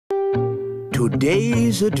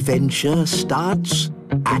Today's adventure starts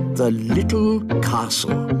at the little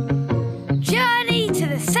castle. Journey to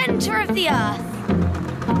the centre of the earth.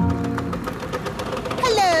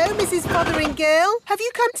 Hello, Mrs. Fotheringill. Have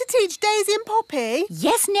you come to teach Daisy and Poppy?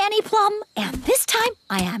 Yes, Nanny Plum. And this time,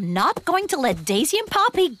 I am not going to let Daisy and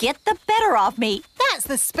Poppy get the better of me. That's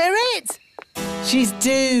the spirit. She's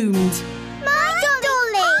doomed. My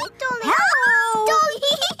Dolly! Hello! Dolly!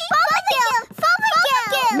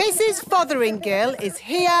 Fotheringill! Mrs. Fotheringill is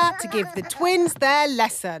here to give the twins their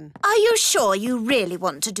lesson. Are you sure you really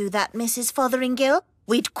want to do that, Mrs. Fotheringill?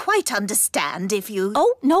 We'd quite understand if you...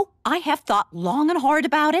 Oh, no, I have thought long and hard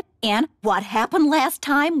about it, and what happened last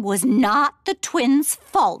time was not the twins'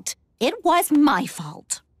 fault. It was my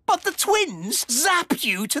fault. But the twins zap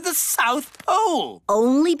you to the South Pole.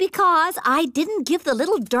 Only because I didn't give the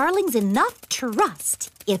little darlings enough trust.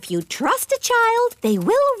 If you trust a child, they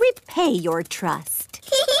will repay your trust.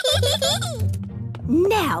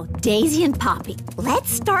 Now, Daisy and Poppy,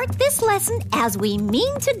 let's start this lesson as we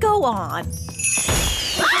mean to go on.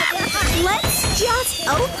 Let's just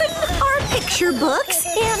open our picture books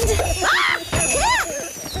and...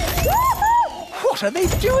 What are they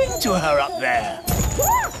doing to her up there?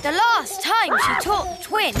 The last time she taught the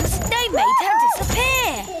twins, they made her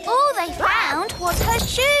disappear. All they found was her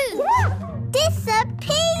shoe.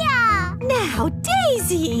 Disappear! Now,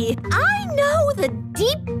 Daisy, I know that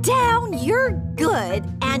deep down you're good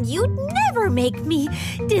and you'd never make me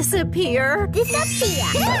disappear.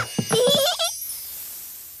 Disappear!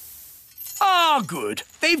 Ah, good.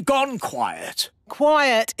 They've gone quiet.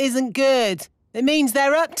 Quiet isn't good. It means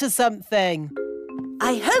they're up to something.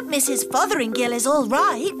 I hope Mrs. Fotheringill is all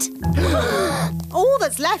right. All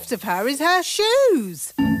that's left of her is her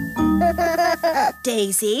shoes.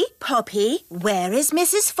 Daisy, Poppy, where is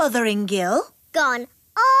Mrs. Fotheringill? Gone.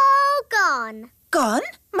 All gone. Gone?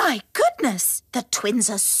 My goodness! The twins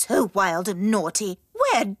are so wild and naughty.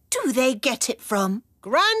 Where do they get it from?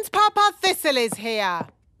 Grandpapa Thistle is here.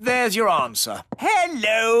 There's your answer.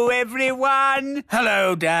 Hello, everyone.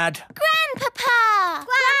 Hello, Dad. Grandpapa!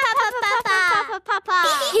 Grandpapa!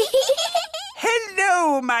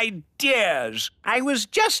 Hello, my dears. I was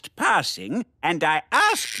just passing and I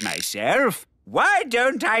asked myself, why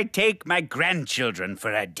don't I take my grandchildren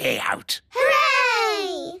for a day out?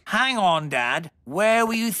 Hooray! Hang on, Dad. Where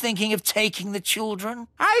were you thinking of taking the children?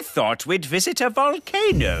 I thought we'd visit a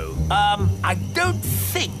volcano. I don't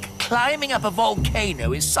think climbing up a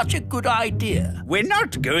volcano is such a good idea. We're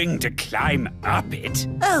not going to climb up it.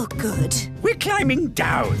 Oh, good. We're climbing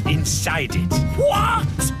down inside it.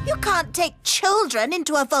 What? You can't take children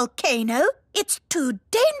into a volcano. It's too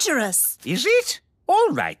dangerous. Is it?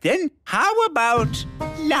 All right, then. How about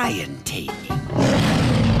lion taming?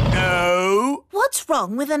 No. What's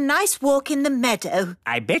wrong with a nice walk in the meadow?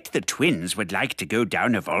 I bet the twins would like to go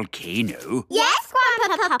down a volcano. Yes,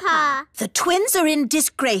 Grandpapa! The twins are in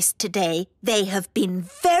disgrace today. They have been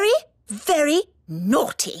very, very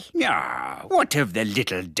naughty. Ah, what have the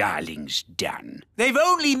little darlings done? They've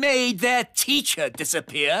only made their teacher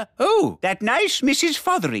disappear. Oh, that nice Mrs.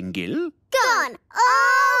 Fotheringill? Gone.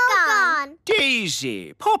 All gone.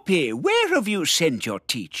 Daisy, Poppy, where have you sent your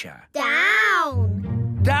teacher?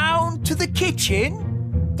 Down. Down to the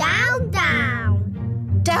kitchen? Down,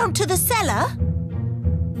 down. Down to the cellar?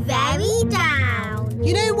 Very down.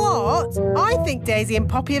 You know what? I think Daisy and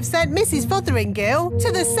Poppy have sent Mrs. Fotheringill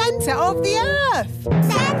to the centre of the earth.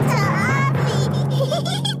 Centre.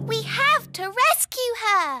 We have to rescue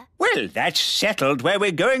her. Well, that's settled where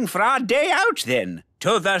we're going for our day out, then.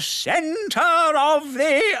 To the centre of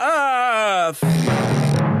the earth.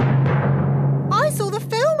 I saw the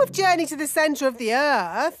film of Journey to the Centre of the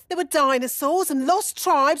Earth. There were dinosaurs and lost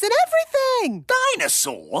tribes and everything.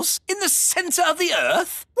 Dinosaurs? In the centre of the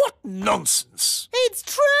earth? What nonsense. It's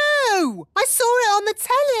true. I saw it on the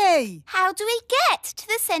telly. How do we get to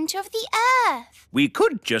the centre of the earth? We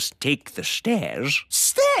could just take the stairs.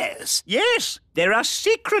 Stairs? Yes, there are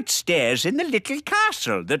secret stairs in the little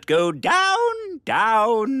castle that go down,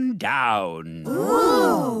 down, down.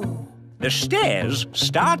 Ooh. The stairs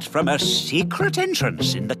start from a secret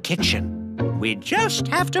entrance in the kitchen. We just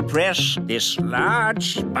have to press this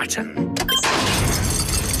large button.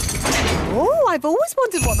 Oh, I've always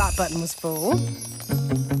wondered what that button was for.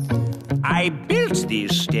 I built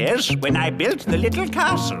these stairs when I built the little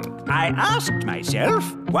castle. I asked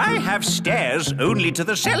myself, why have stairs only to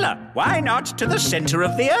the cellar? Why not to the centre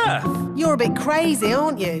of the earth? You're a bit crazy,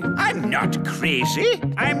 aren't you? I'm not crazy.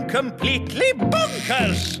 I'm completely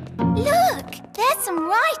bonkers. Look, there's some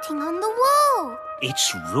writing on the wall.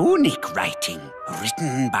 It's runic writing,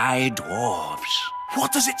 written by dwarves.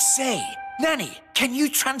 What does it say? Nanny, can you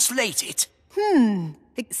translate it?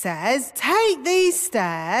 It says, take these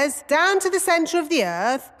stairs down to the centre of the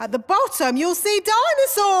earth. At the bottom, you'll see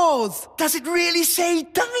dinosaurs. Does it really say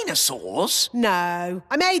dinosaurs? No,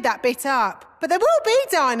 I made that bit up. But there will be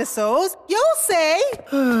dinosaurs. You'll see.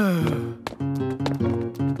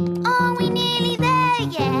 Are we nearly there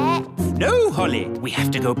yet? No, Holly. We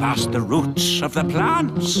have to go past the roots of the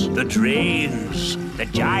plants, the drains, the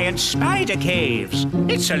giant spider caves.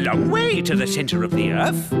 It's a long way to the centre of the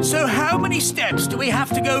earth. So how many steps do we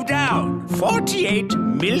have to go down?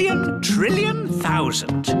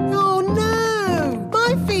 48,000,000,000,000. Oh, no.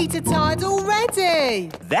 My feet are tired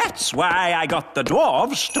already. That's why I got the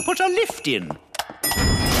dwarves to put a lift in.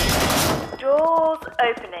 Doors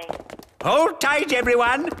opening. Hold tight,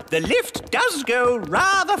 everyone. The lift does go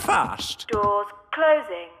rather fast. Doors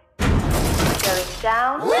closing. Going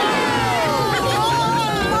down.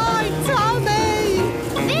 My tummy!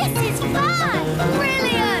 This is fun!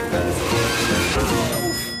 Brilliant!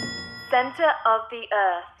 Center of the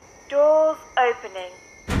earth. Doors opening.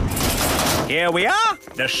 Here we are,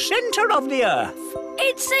 the centre of the earth.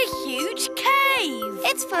 It's a huge cave.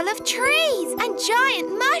 It's full of trees and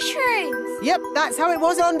giant mushrooms. Yep, that's how it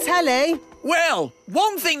was on telly. Well,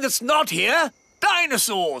 one thing that's not here,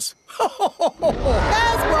 dinosaurs.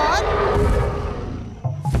 There's one.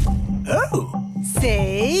 Oh.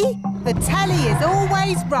 See? The telly is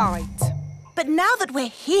always right. But now that we're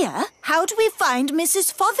here, how do we find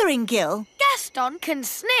Mrs. Fotheringill? Gaston can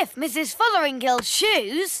sniff Mrs. Fotheringill's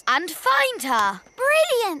shoes and find her.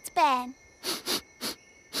 Brilliant, Ben.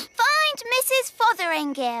 Find Mrs.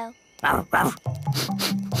 Fotheringill.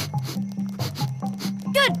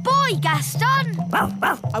 Good boy, Gaston.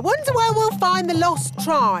 I wonder where we'll find the lost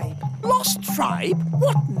tribe. Lost tribe?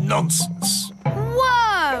 What nonsense.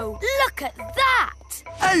 Whoa, look at that.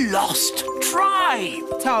 A lost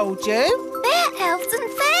tribe. Told you. They're elves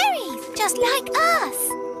and fairies, just like us.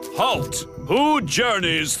 Halt! Who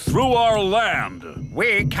journeys through our land?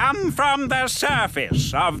 We come from the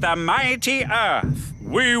surface of the mighty earth.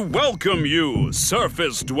 We welcome you,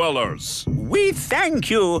 surface dwellers. We thank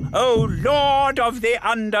you, O Lord of the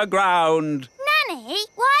underground. Nanny,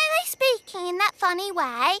 why are they speaking in that funny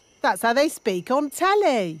way? That's how they speak on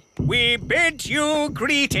telly. We bid you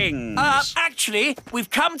greetings. Actually, we've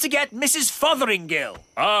come to get Mrs. Fotheringill.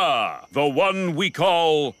 Ah, the one we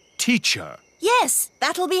call teacher. Yes,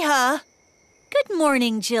 that'll be her. Good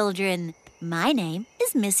morning, children. My name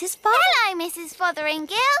is Mrs. Hello, Mrs.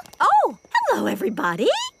 Fotheringill. Oh, hello, everybody.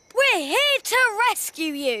 We're here to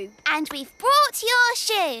rescue you. And we've brought your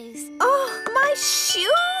shoes. Oh, my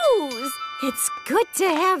shoes. It's good to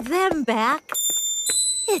have them back.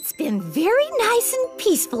 It's been very nice and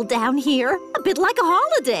peaceful down here, a bit like a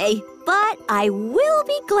holiday. But I will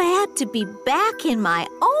be glad to be back in my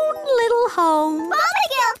own little home.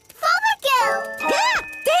 Fotheringill! Fotheringill! Yeah,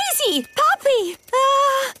 Daisy! Poppy!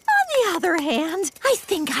 On the other hand, I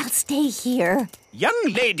think I'll stay here.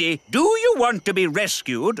 Young lady, do you want to be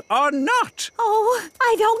rescued or not? Oh,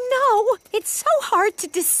 I don't know. It's so hard to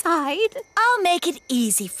decide. I'll make it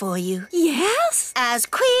easy for you. Yes? As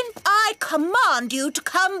Queen, I command you to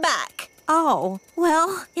come back. Oh,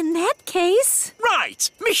 well, in that case...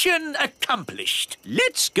 Right, mission accomplished.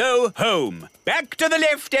 Let's go home. Back to the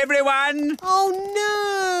lift, everyone. Oh,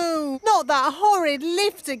 no. Not that horrid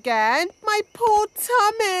lift again. My poor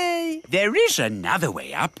tummy. There is another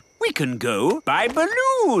way up. We can go by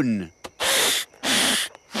balloon.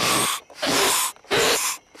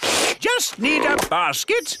 Just need a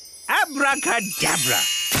basket. Abracadabra.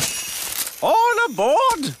 All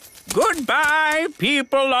aboard. Goodbye,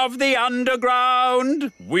 people of the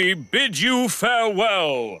underground. We bid you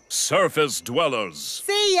farewell, surface dwellers.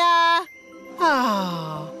 See ya.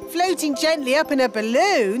 Ah, floating gently up in a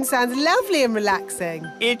balloon sounds lovely and relaxing.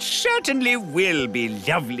 It certainly will be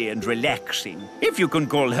lovely and relaxing. If you can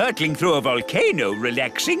call hurtling through a volcano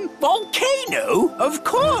relaxing. Volcano? Of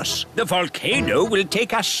course. The volcano will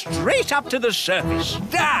take us straight up to the surface.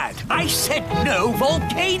 Dad, I said no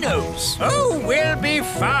volcanoes. Oh, we'll be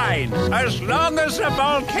fine, as long as the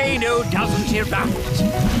volcano doesn't erupt.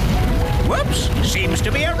 Whoops, seems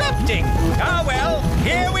to be erupting. Oh, well,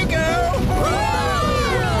 here we go.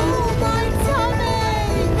 Oh, my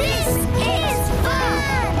tummy! This is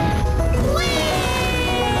fun!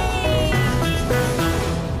 Whee!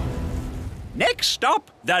 Next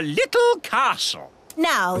stop, the little castle.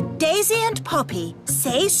 Now, Daisy and Poppy,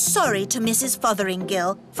 say sorry to Mrs.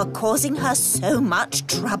 Fotheringill for causing her so much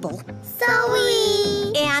trouble.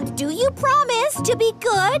 Sorry! And do you promise to be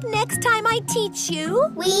good next time I teach you?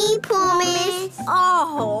 We promise.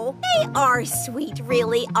 Oh, they are sweet,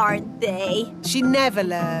 really, aren't they? She never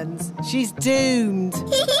learns. She's doomed.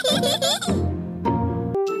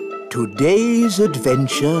 Today's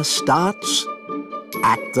adventure starts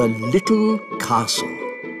at the little castle.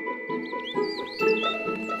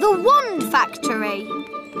 The Wand Factory.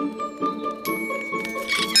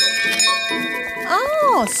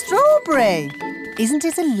 Oh, Strawberry! Isn't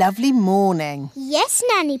it a lovely morning? Yes,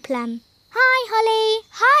 Nanny Plum. Hi, Holly.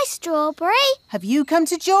 Hi, Strawberry. Have you come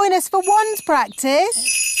to join us for wand practice?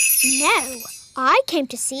 No, I came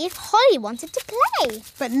to see if Holly wanted to play.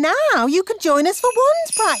 But now you can join us for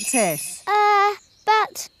wand practice.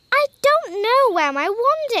 But I don't know where my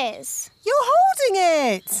wand is. You're holding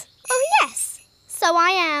it. Oh, yes. So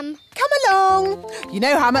I am. Come along. You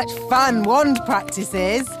know how much fun wand practice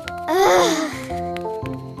is.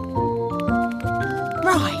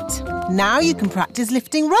 Right. Now you can practice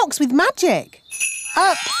lifting rocks with magic.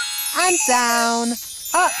 Up and down.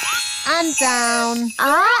 Up and down.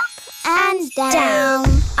 Up and down.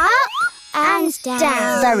 Up and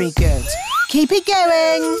down. Very good. Keep it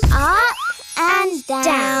going. Up and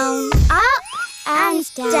down. Up and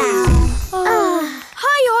down.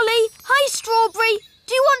 Hi, Holly. Hi, Strawberry.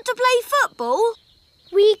 Do you want to play football?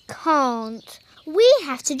 We can't. We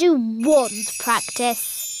have to do wand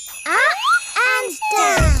practice. Up and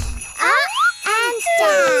down. Up and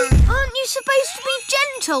down. Aren't you supposed to be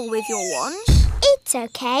gentle with your wands? It's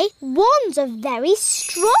okay. Wands are very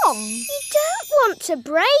strong. You don't want to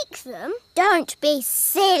break them. Don't be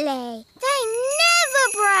silly. They never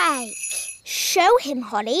break. Show him,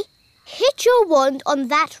 Holly. Hit your wand on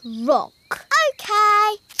that rock.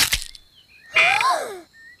 Okay.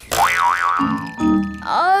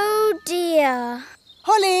 Oh, dear.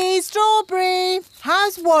 Holly, Strawberry,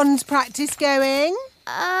 how's wand practice going?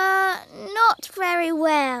 Not very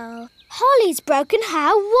well. Holly's broken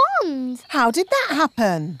her wand. How did that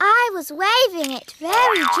happen? I was waving it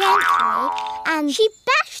very gently and she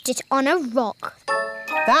bashed it on a rock.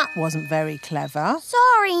 That wasn't very clever.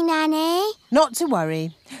 Sorry, Nanny. Not to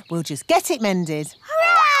worry. We'll just get it mended.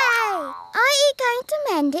 Hooray! Are you going to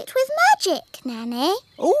mend it with magic, Nanny?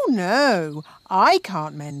 Oh, no. I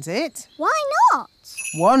can't mend it. Why not?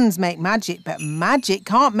 Wands make magic, but magic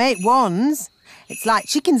can't make wands. It's like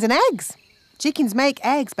chickens and eggs. Chickens make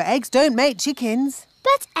eggs, but eggs don't make chickens.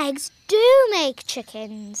 But eggs do make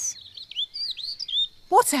chickens.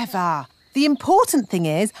 Whatever. The important thing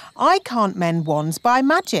is I can't mend wands by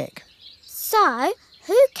magic. So,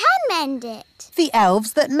 who can mend it? The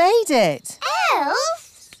elves that made it.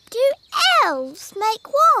 Elves? Do elves make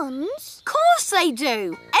wands? Of course they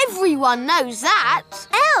do. Everyone knows that.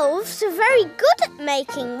 Elves are very good at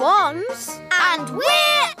making wands. And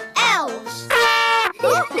we're elves. To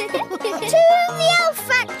the elf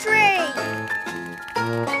factory!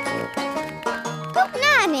 But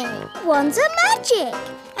Nanny, wands are magic.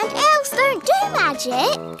 And elves don't do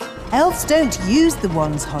magic. Elves don't use the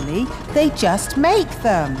wands, Holly. They just make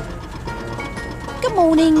them. Good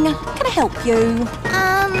morning. Can I help you?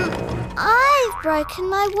 I've broken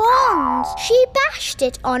my wand. She bashed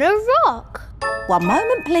it on a rock. One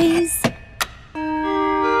moment, please.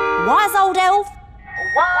 Wise old elf.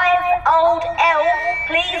 Wise old elf,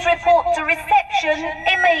 please report to reception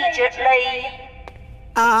immediately.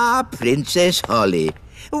 Ah, Princess Holly,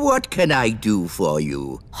 what can I do for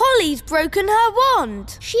you? Holly's broken her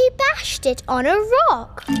wand. She bashed it on a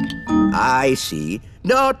rock. I see.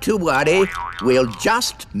 Not to worry. We'll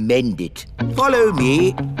just mend it. Follow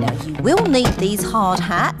me. Now, you will need these hard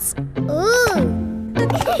hats. Ooh.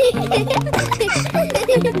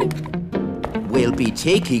 We'll be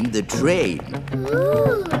taking the train.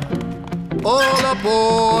 Ooh. All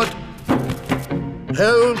aboard.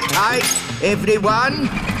 Hold tight, everyone.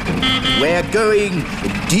 We're going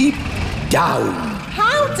deep down.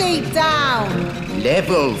 How deep down?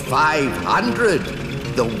 Level 500,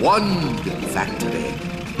 the Wand Factory.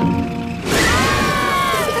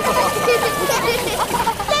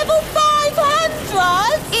 Level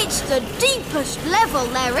 500? It's the deepest level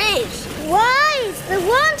there is. Why is the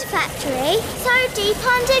wand factory so deep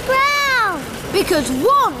underground? Because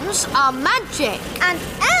wands are magic. And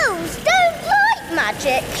elves don't like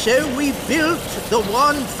magic. So we built the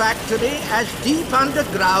Wand Factory as deep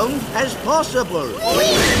underground as possible.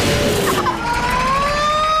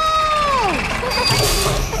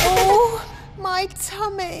 Oh, my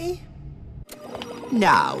tummy.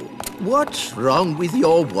 Now, what's wrong with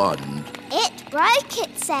your wand? It broke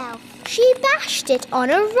itself. She bashed it on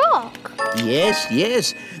a rock.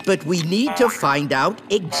 Yes, but we need to find out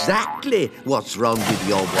exactly what's wrong with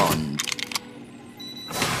your wand.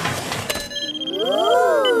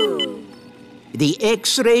 Ooh. The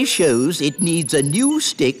X-ray shows it needs a new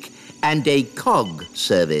stick and a cog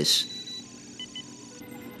service.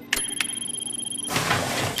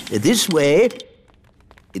 This way.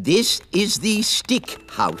 This is the stick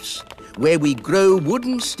house, where we grow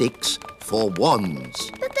wooden sticks for wands.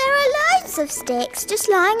 But there are loads of sticks just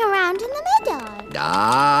lying around in the meadow.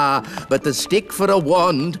 Ah, but the stick for a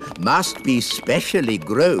wand must be specially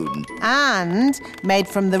grown. And made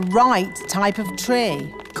from the right type of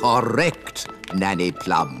tree. Correct, Nanny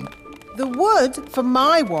Plum. The wood for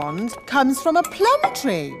my wand comes from a plum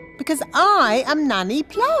tree because I am Nanny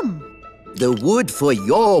Plum. The wood for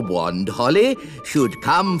your wand, Holly, should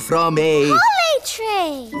come from a... Holly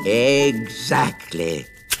tree! Exactly.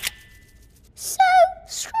 So,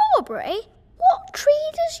 Strawberry, what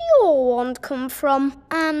tree does your wand come from?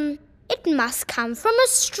 It must come from a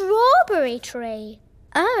strawberry tree.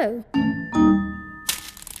 Oh.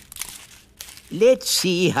 Let's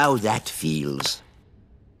see how that feels.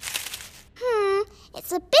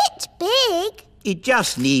 It's a bit big. It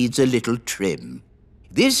just needs a little trim.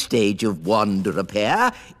 This stage of wand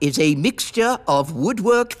repair is a mixture of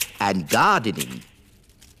woodwork and gardening.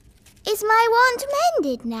 Is my wand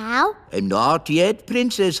mended now? Not yet,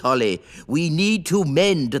 Princess Holly. We need to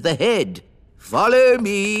mend the head. Follow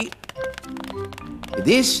me.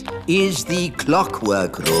 This is the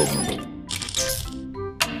clockwork room.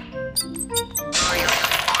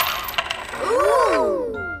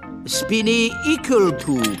 Spinny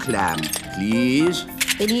Ickle-Poo clamp, please.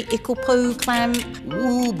 Spinny Ickle-Poo clamp.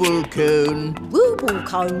 Wooble cone. Wooble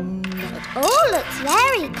cone. It all looks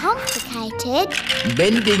very complicated.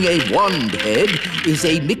 Mending a wand head is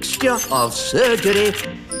a mixture of surgery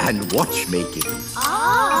and watchmaking.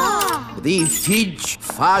 Ah! The Fidge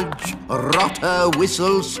Fudge Rotter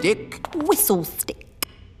Whistle Stick. Whistle stick.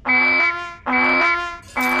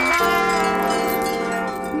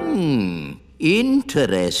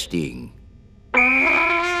 Interesting.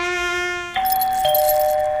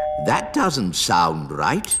 That doesn't sound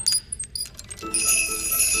right.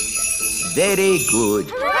 Very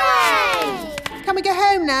good. Hooray! Can we go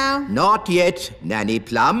home now? Not yet, Nanny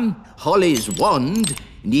Plum. Holly's wand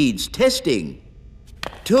needs testing.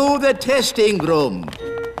 To the testing room.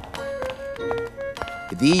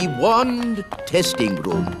 The wand testing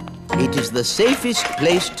room. It is the safest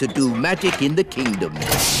place to do magic in the kingdom.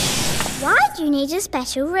 Why do you need a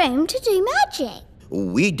special room to do magic?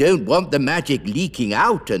 We don't want the magic leaking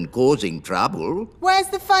out and causing trouble. Where's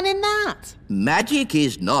the fun in that? Magic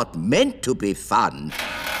is not meant to be fun.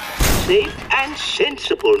 Safe and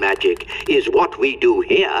sensible magic is what we do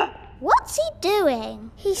here. What's he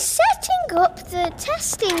doing? He's setting up the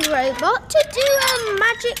testing robot to do a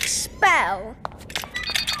magic spell.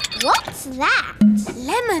 What's that?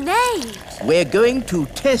 Lemonade. We're going to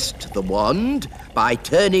test the wand by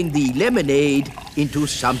turning the lemonade into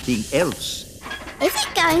something else. Is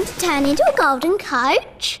it going to turn into a golden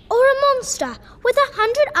coach? Or a monster with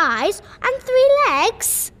 100 eyes and 3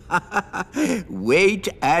 legs? Wait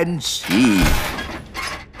and see.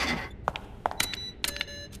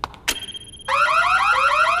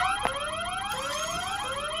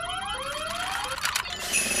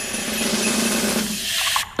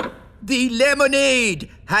 The lemonade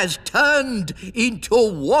has turned into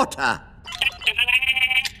water.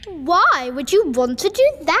 Why would you want to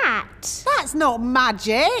do that? That's not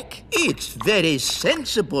magic. It's very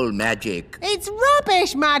sensible magic. It's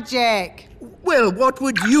rubbish magic. Well, what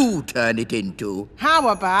would you turn it into? How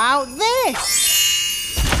about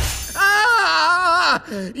this? Ah!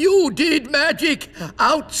 You did magic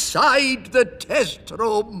outside the test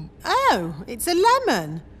room. Oh, it's a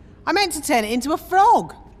lemon. I meant to turn it into a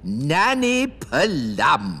frog. Nanny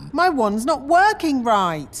Plum. My wand's not working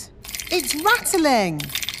right. It's rattling.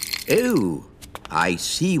 Oh, I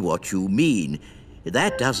see what you mean.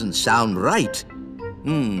 That doesn't sound right.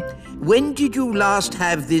 When did you last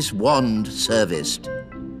have this wand serviced?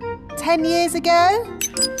 10 years ago?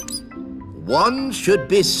 Wands should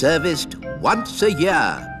be serviced once a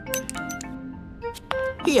year.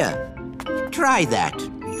 Here, try that.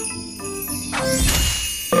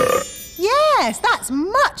 Yes, that's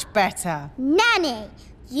much better. Nanny,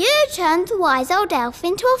 you turned the wise old elf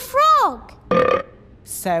into a frog.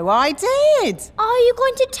 So I did. Are you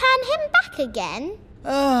going to turn him back again?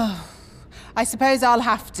 Oh, I suppose I'll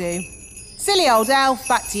have to. Silly old elf,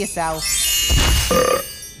 back to yourself.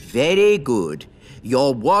 Very good.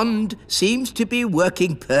 Your wand seems to be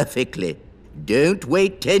working perfectly. Don't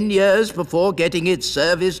wait 10 years before getting it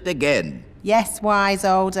serviced again. Yes, wise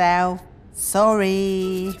old elf.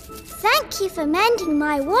 Sorry. Thank you for mending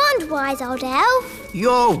my wand, wise old elf.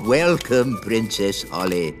 You're welcome, Princess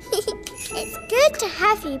Holly. It's good to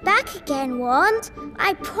have you back again, Wand.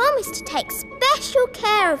 I promise to take special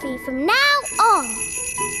care of you from now on.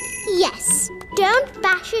 Yes, do Don't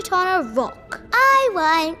bash it on a rock. I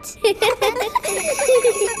won't.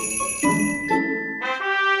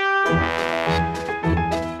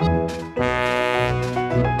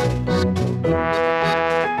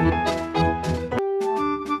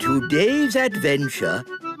 Today's adventure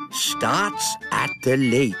starts at the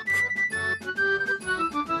lake.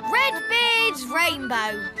 Redbeard's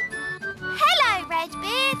rainbow. Hello,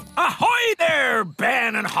 Redbeard. Ahoy there,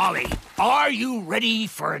 Ben and Holly. Are you ready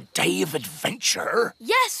for a day of adventure?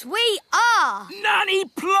 Yes, we are. Nanny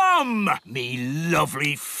Plum, me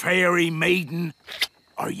lovely fairy maiden.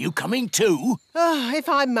 Are you coming too? Oh, if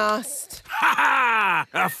I must. Ha ha!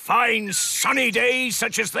 A fine sunny day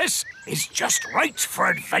such as this is just right for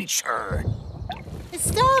adventure. It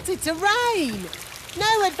started to rain.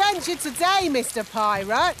 No adventure today, Mr.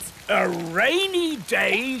 Pirate. A rainy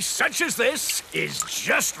day such as this is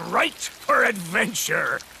just right for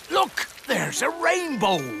adventure. Look, there's a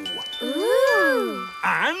rainbow. Ooh.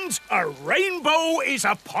 And a rainbow is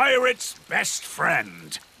a pirate's best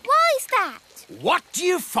friend. Why's that? What do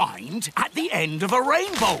you find at the end of a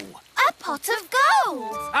rainbow? A pot of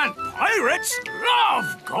gold. And pirates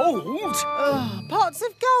love gold. Oh, pots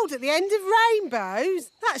of gold at the end of rainbows?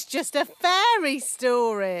 That's just a fairy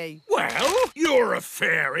story. Well, you're a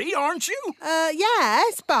fairy, aren't you?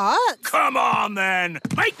 Yes, but... Come on, then.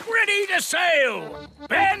 Make ready to sail.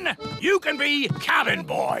 Ben, you can be cabin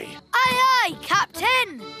boy. Aye, aye,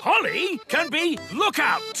 Captain. Holly can be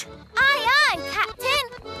lookout. Aye, aye, Captain.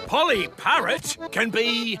 Polly Parrot can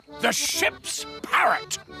be the ship's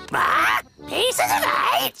parrot. Pieces of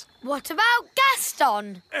eight. What about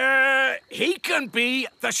Gaston? He can be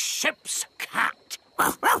the ship's cat.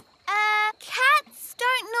 Cats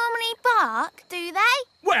don't normally bark, do they?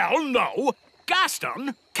 Well, no.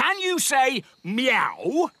 Gaston, can you say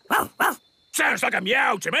meow? Sounds like a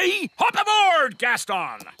meow to me. Hop aboard,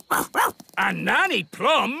 Gaston. And Nanny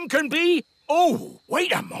Plum can be... Oh,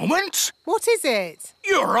 wait a moment. What is it?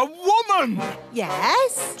 You're a woman.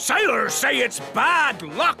 Yes? Sailors say it's bad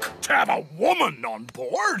luck to have a woman on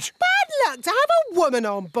board. Bad luck to have a woman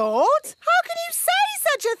on board? How can you say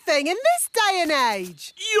such a thing in this day and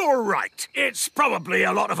age? You're right. It's probably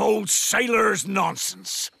a lot of old sailors'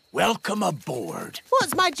 nonsense. Welcome aboard.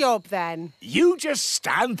 What's my job, then? You just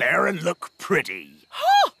stand there and look pretty.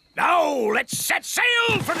 Huh! Now, let's set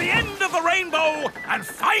sail for the end of the rainbow and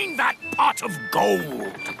find that pot of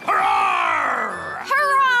gold. Hurrah!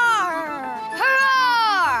 Hurrah!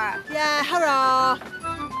 Hurrah! Yeah, hurrah!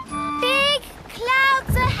 Big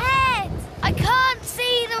clouds ahead. I can't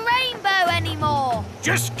see the rainbow anymore.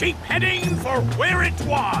 Just keep heading for where it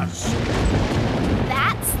was.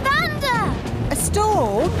 That's thunder. A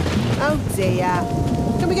storm? Oh, dear.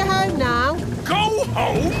 Can we go home now? Go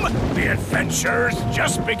home? The adventure's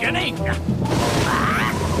just beginning.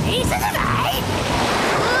 Pieces of eight.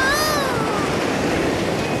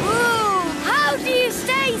 Ooh, how do you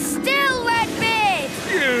stay still, Redbeard?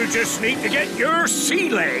 You just need to get your sea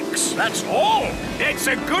legs, that's all. It's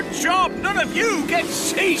a good job none of you get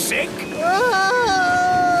seasick.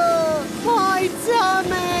 Oh, my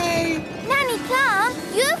tummy! Nanny Plum,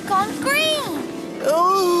 you've gone green.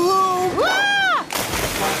 Oh! Ah!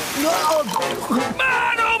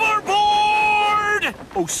 Man overboard!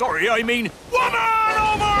 Oh, sorry, I mean woman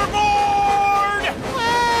overboard!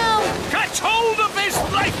 Help! Catch hold of this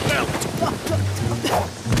lifebelt!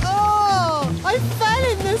 Oh, I fell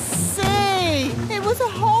in the sea. It was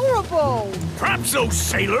horrible. Perhaps those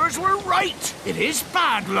sailors were right. It is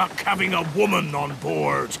bad luck having a woman on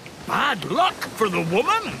board. Bad luck for the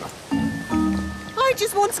woman. I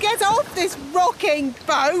just want to get off this rocking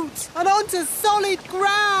boat and onto solid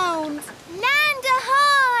ground. Land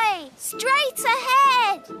ahoy! Straight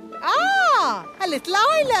ahead. Ah, a little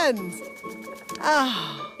island.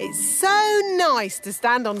 Ah, it's so nice to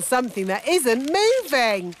stand on something that isn't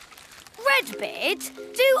moving. Redbeard,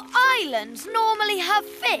 do islands normally have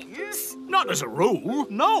fins? Not as a rule,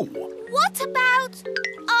 no. What about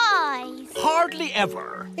eyes? Hardly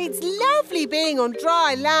ever. It's lovely being on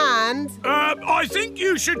dry land. I think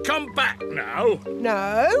you should come back now.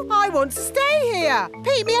 No, I want to stay here.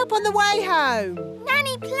 Pick me up on the way home.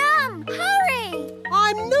 Nanny Plum, hurry!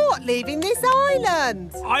 I'm not leaving this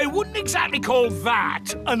island. I wouldn't exactly call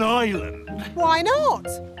that an island. Why not?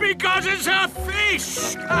 Because it's a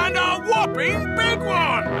fish, and a whopping big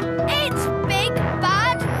one. It's Big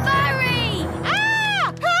Bad Barry!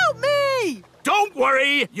 Ah! Help me! Don't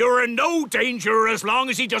worry, you're in no danger as long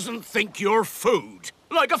as he doesn't think you're food.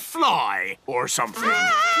 Like a fly or something.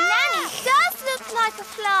 Nanny does look like a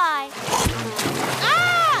fly.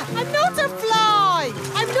 Ah! I'm not a fly!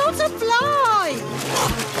 I'm not a fly!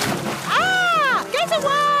 Ah! Get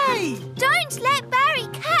away! Don't let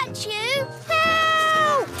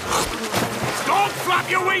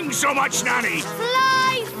your wings so much, Nanny?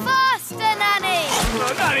 Fly faster, Nanny!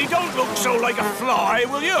 Nanny, don't look so like a fly,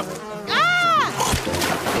 will you? Ah!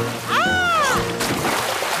 Ah!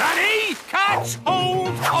 Nanny, catch hold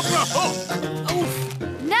of the hook. Oof.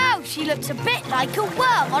 Now she looks a bit like a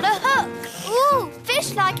worm on a hook. Ooh,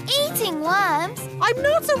 fish like eating worms. I'm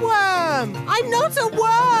not a worm! I'm not a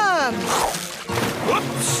worm!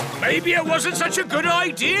 Whoops! Maybe it wasn't such a good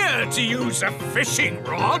idea to use a fishing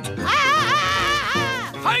rod.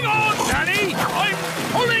 Hang on, Nanny! I'm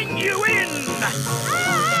pulling you in!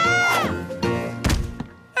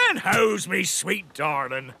 And how's me sweet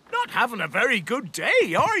darling? Not having a very good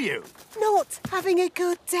day, are you? Not having a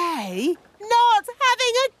good day? Not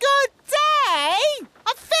having a good day?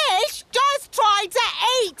 A fish just tried to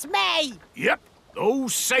eat me! Yep,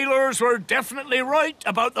 those sailors were definitely right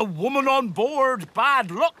about the woman on board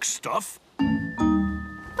bad luck stuff.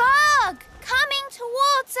 Fog! Coming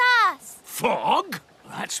towards us! Fog?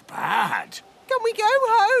 That's bad. Can we go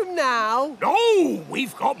home now? No,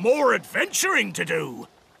 we've got more adventuring to do.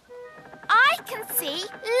 I can see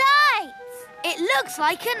lights. It looks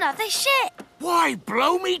like another ship. Why,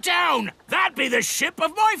 blow me down! That'd be the ship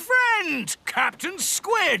of my friend, Captain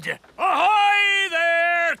Squid. Ahoy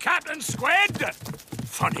there, Captain Squid!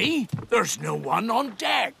 Funny, there's no one on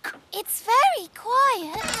deck. It's very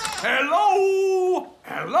quiet. Hello?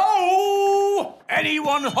 Hello?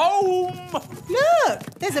 Anyone home?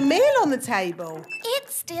 Look, there's a meal on the table.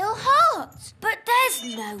 It's still hot. But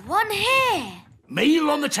there's no one here. Meal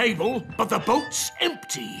on the table, but the boat's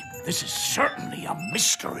empty. This is certainly a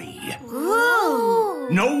mystery. Ooh.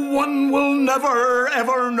 No one will never,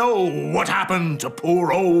 ever know what happened to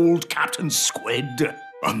poor old Captain Squid.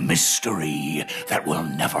 A mystery that will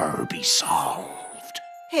never be solved.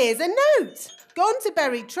 Here's a note. Gone to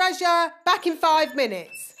bury treasure, back in 5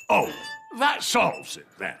 minutes. Oh, that solves it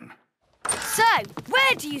then. So,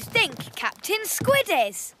 where do you think Captain Squid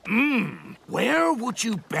is? Where would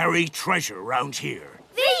you bury treasure round here?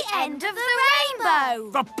 The end of the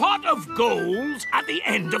rainbow. The pot of gold at the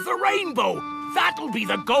end of the rainbow. That'll be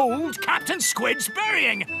the gold Captain Squid's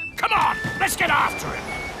burying. Come on, let's get after him.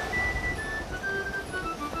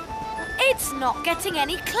 It's not getting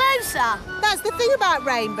any closer. That's the thing about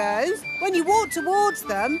rainbows. When you walk towards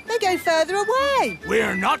them, they go further away.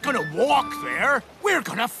 We're not going to walk there. We're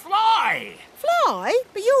going to fly. Fly?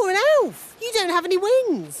 But you're an elf. You don't have any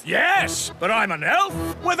wings. Yes, but I'm an elf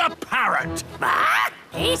with a parrot.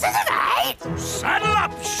 Easy tonight. Saddle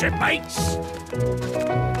up, shipmates.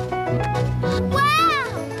 Wow!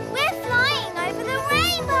 We're flying over the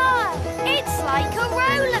rainbow. It's like a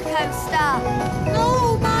roller coaster.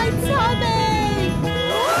 Oh, my tummy!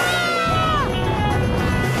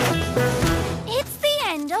 It's the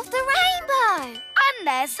end of the rainbow. And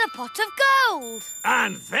there's the pot of gold.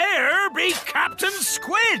 And there be Captain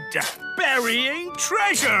Squid, burying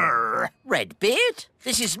treasure. Redbeard,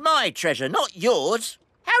 this is my treasure, not yours.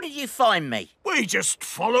 How did you find me? We just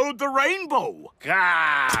followed the rainbow.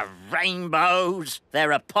 Ah, rainbows.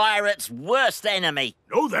 They're a pirate's worst enemy.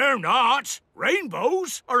 No, they're not.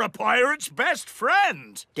 Rainbows are a pirate's best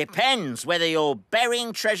friend. Depends whether you're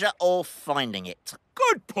burying treasure or finding it.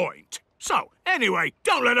 Good point. So, anyway,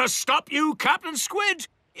 don't let us stop you, Captain Squid.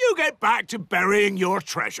 You get back to burying your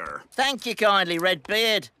treasure. Thank you kindly,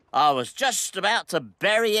 Redbeard. I was just about to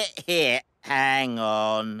bury it here. Hang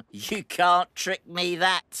on. You can't trick me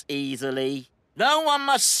that easily. No one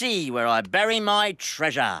must see where I bury my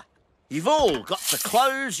treasure. You've all got to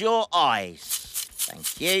close your eyes.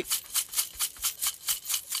 Thank you.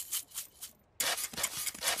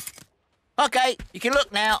 OK, you can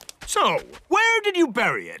look now. So, where did you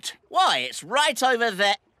bury it? Why, it's right over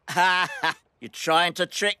there. Ha ha! You're trying to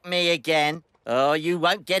trick me again. Oh, you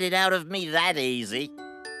won't get it out of me that easy.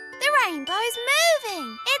 The rainbow's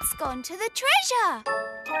moving. It's gone to the treasure.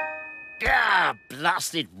 Ah,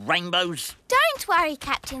 blasted rainbows. Don't worry,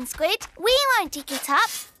 Captain Squid. We won't dig it up,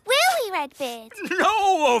 will we, Redbeard?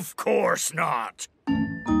 No, of course not.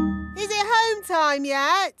 Is it home time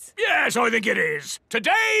yet? Yes, I think it is.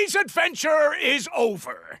 Today's adventure is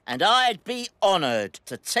over. And I'd be honoured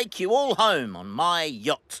to take you all home on my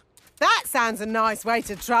yacht. That sounds a nice way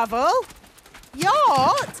to travel.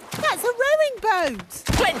 Yacht? That's a rowing boat.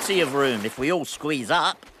 Plenty of room if we all squeeze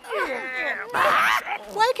up.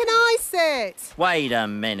 Where can I sit? Wait a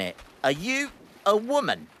minute. Are you a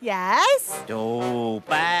woman? Yes? Oh,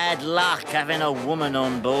 bad luck having a woman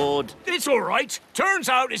on board. It's all right. Turns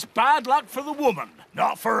out it's bad luck for the woman,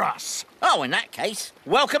 not for us. Oh, in that case,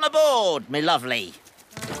 welcome aboard, me lovely.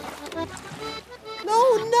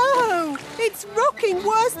 Oh, no! It's rocking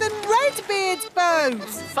worse than Redbeard's boat!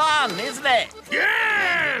 Fun, isn't it?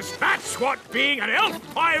 Yes! That's what being an elf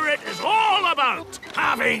pirate is all about.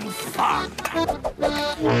 Having fun.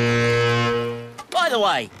 By the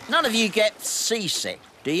way, none of you get seasick,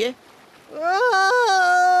 do you?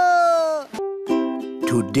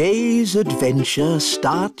 Today's adventure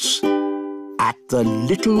starts at the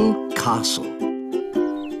little castle.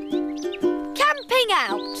 Camping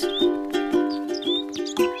out.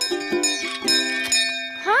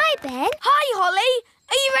 Hi, Ben. Hi, Holly.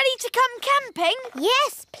 Are you ready to come camping?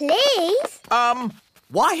 Yes, please.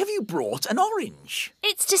 Why have you brought an orange?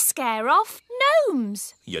 It's to scare off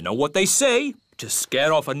gnomes. You know what they say? To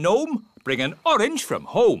scare off a gnome, bring an orange from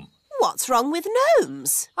home. What's wrong with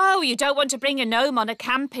gnomes? Oh, you don't want to bring a gnome on a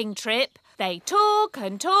camping trip. They talk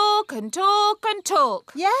and talk and talk and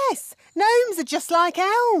talk. Yes, gnomes are just like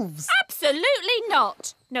elves. Absolutely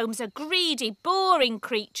not. Gnomes are greedy, boring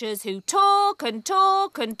creatures who talk and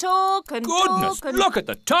talk and talk and Goodness, talk and... look at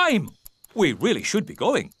the time. We really should be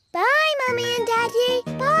going. Bye, Mummy and Daddy.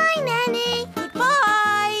 Bye, Nanny.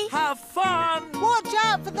 Goodbye. Have fun. Watch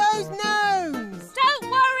out for those gnomes. Don't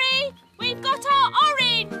worry, we've got our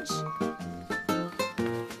orange.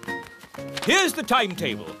 Here's the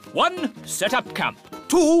timetable. 1, set up camp.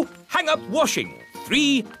 2, hang up washing.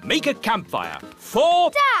 3, make a campfire.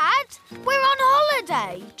 4... Dad, we're on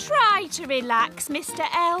holiday. Try to relax, Mr.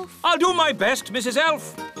 Elf. I'll do my best, Mrs.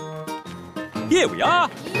 Elf. Here we are.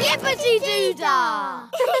 Yippity-doo-dah.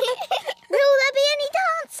 Will there be any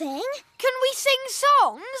dancing? Can we sing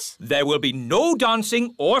songs? There will be no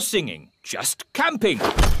dancing or singing, just camping.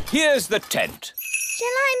 Here's the tent. Shall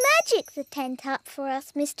I magic the tent up for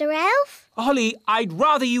us, Mr. Elf? Holly, I'd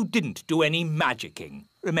rather you didn't do any magicking.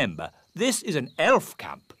 Remember, this is an elf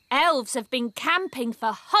camp. Elves have been camping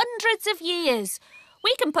for hundreds of years.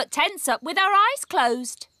 We can put tents up with our eyes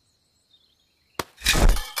closed.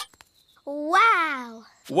 Wow!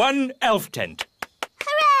 1 elf tent.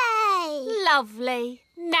 Hooray! Lovely.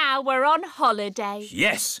 Now we're on holiday.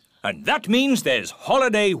 Yes, and that means there's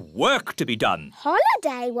holiday work to be done.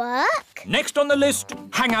 Holiday work? Next on the list,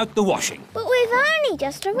 hang out the washing. But we've only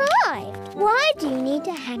just arrived. Why do you need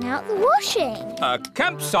to hang out the washing? A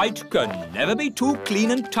campsite can never be too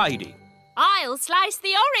clean and tidy. I'll slice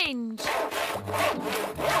the orange.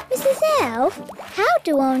 Mrs. Elf, how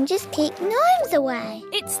do oranges keep gnomes away?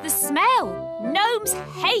 It's the smell. Gnomes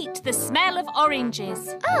hate the smell of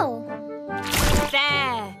oranges. Oh.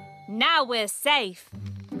 There. Now we're safe.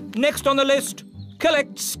 Next on the list,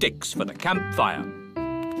 collect sticks for the campfire.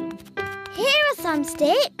 Here are some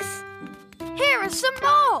sticks. Here are some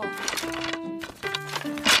more.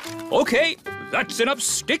 OK, that's enough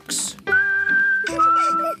sticks.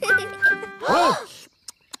 Oh,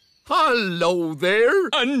 hello there.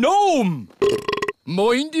 A gnome.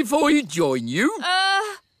 Mind if I join you?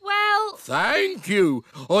 Well... Thank you.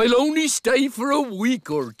 I'll only stay for a week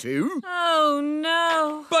or two. Oh,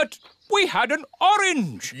 no. But we had an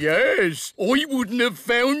orange. Yes, I wouldn't have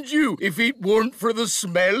found you if it weren't for the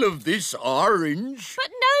smell of this orange.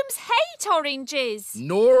 But gnomes hate oranges.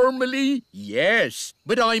 Normally, yes.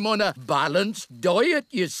 But I'm on a balanced diet,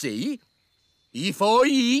 you see. If I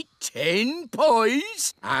eat 10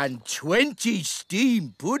 pies and 20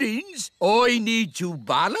 steamed puddings, I need to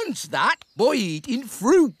balance that by eating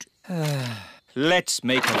fruit. Let's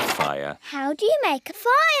make a fire. How do you make a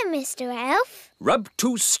fire, Mr. Elf? Rub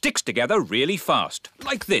 2 sticks together really fast,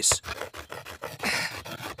 like this.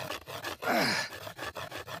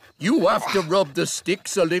 You have to rub the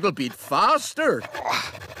sticks a little bit faster.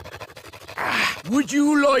 Would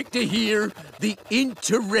you like to hear the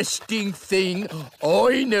interesting thing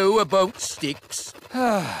I know about sticks?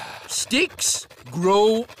 Sticks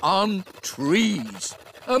grow on trees.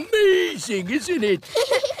 Amazing, isn't it?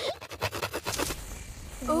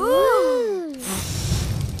 Ooh.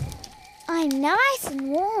 I'm nice and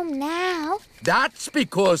warm now. That's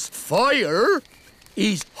because fire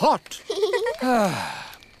is hot. I'm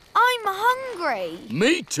hungry.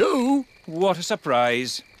 Me too. What a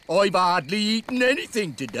surprise. I've hardly eaten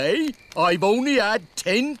anything today. I've only had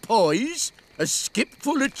 10 pies, a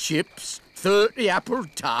skipful of chips, 30 apple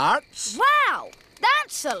tarts. Wow,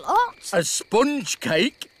 that's a lot. A sponge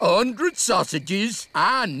cake, 100 sausages,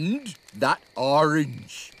 and that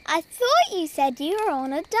orange. I thought you said you were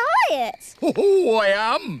on a diet. Oh, I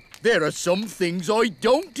am. There are some things I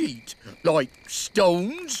don't eat, like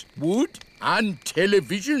stones, wood, and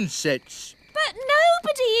television sets. But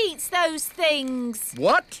nobody eats those things.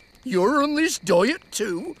 What? You're on this diet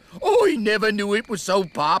too? I never knew it was so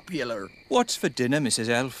popular. What's for dinner, Mrs.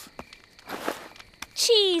 Elf?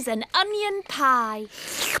 Cheese and onion pie.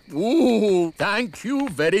 Oh, thank you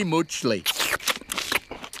very much, Lee.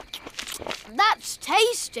 That's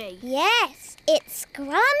tasty. Yes, It's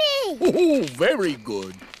Scrummy. Oh, very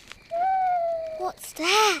good. What's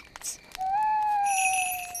that?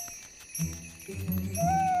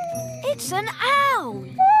 It's an owl.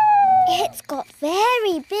 It's got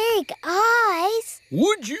very big eyes.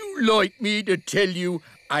 Would you like me to tell you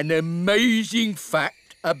an amazing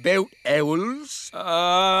fact about owls?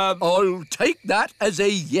 I'll take that as a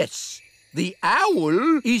yes. The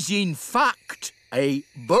owl is in fact a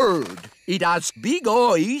bird. It has big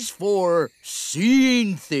eyes for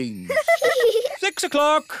seeing things. 6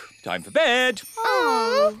 o'clock. Time for bed.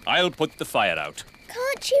 Oh, I'll put the fire out.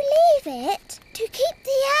 can't you leave it to keep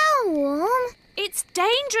the owl warm? It's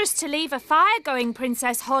dangerous to leave a fire going,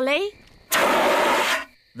 Princess Holly.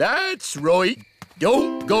 That's right.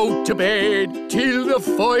 Don't go to bed till the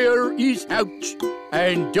fire is out.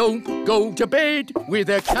 And don't go to bed with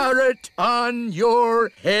a carrot on your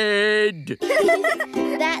head.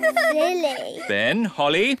 That's silly. Ben,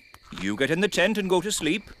 Holly, you get in the tent and go to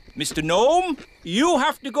sleep. Mr. Gnome, you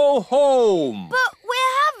have to go home. But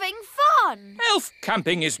we're having fun. Elf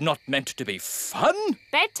camping is not meant to be fun.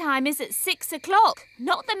 Bedtime is at 6 o'clock,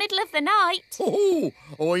 not the middle of the night. Oh,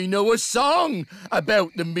 I know a song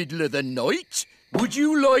about the middle of the night. Would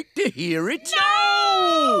you like to hear it?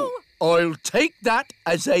 No! I'll take that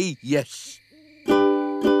as a yes. In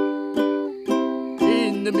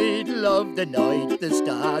the middle of the night, the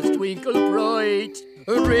stars twinkle bright.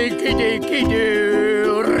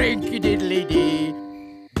 Rinky-dinky-doo, rinky-diddly-dee.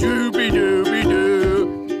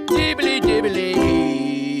 Dooby-dooby-doo,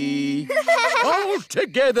 dibbly-dibbly-dee. All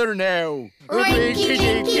together now.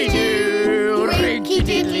 Rinky-dinky-doo,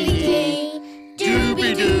 rinky-diddly-dee.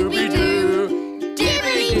 Dooby-dooby-doo,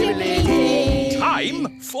 dibbly-dibbly-dee.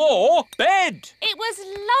 Time for bed. It was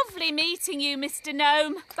lovely meeting you, Mr.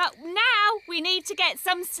 Gnome, but now we need to get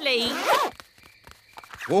some sleep.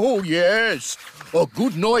 Oh, yes. A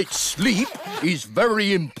good night's sleep is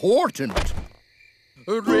very important.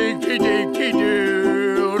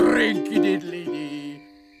 Rinky-dinky-doo, rinky-diddly-dee.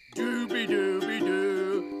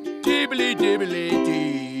 Dooby-dooby-doo,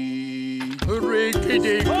 dibbly-dibbly-dee.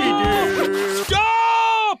 Rinky-dinky-doo.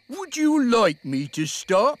 Stop! Would you like me to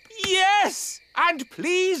stop? Yes! And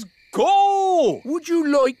please go! Would you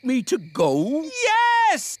like me to go?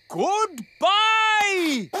 Yes!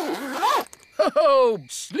 Goodbye! Oh,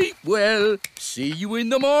 sleep well. See you in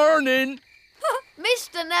the morning.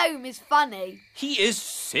 Mr. Gnome is funny. He is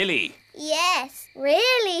silly. Yes,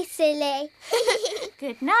 really silly.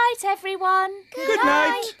 Good night, everyone. Good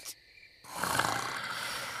night.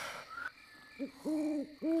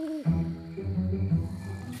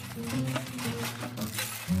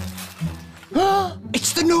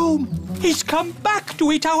 It's the gnome. He's come back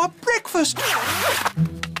to eat our breakfast.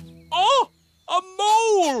 Oh, a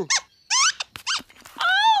mole!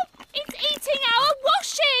 Oh, it's eating our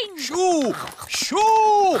washing. Shoo!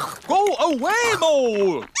 Shoo! Go away,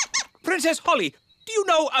 mole! Princess Holly, do you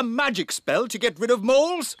know a magic spell to get rid of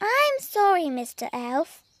moles? I'm sorry, Mr.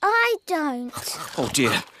 Elf. I don't. Oh,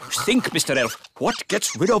 dear. Think, Mr. Elf. What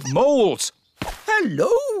gets rid of moles?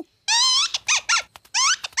 Hello?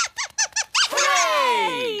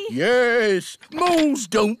 Hooray! Yes, moles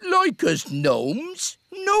don't like us gnomes.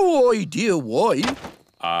 No idea why.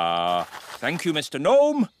 Thank you, Mr.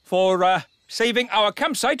 Gnome, for saving our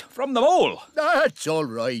campsite from the mole. That's all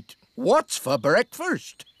right. What's for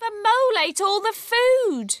breakfast? The mole ate all the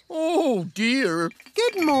food. Oh, dear.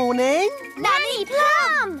 Good morning. Nanny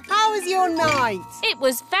Plum! How was your night? It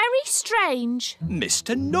was very strange.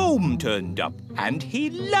 Mr. Gnome turned up, and he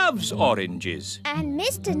loves oranges. And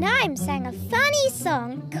Mr. Gnome sang a funny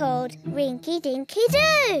song called Rinky Dinky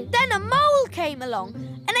Doo. Then a mole came along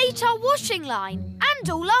and ate our washing line and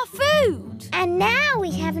all our food. And now we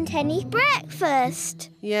haven't any breakfast.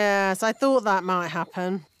 Yes, I thought that might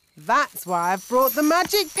happen. That's why I've brought the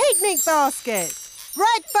magic picnic basket.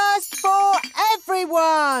 Breakfast for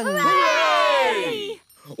everyone! Hooray!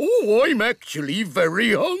 Oh, I'm actually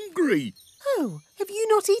very hungry. Oh, have you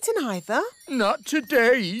not eaten either? Not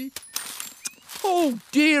today. Oh,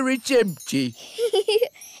 dear, it's empty.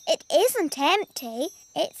 It isn't empty.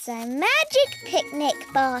 It's a magic picnic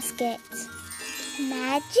basket.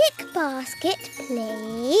 Magic basket,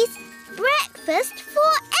 please. Breakfast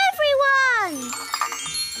for everyone!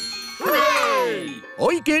 Hooray!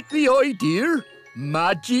 I get the idea.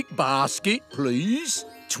 Magic basket, please.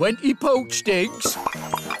 20 poached eggs,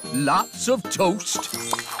 lots of toast,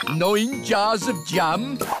 9 jars of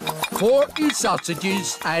jam, 40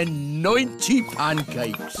 sausages and 90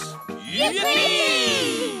 pancakes.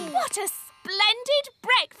 Yippee! What a splendid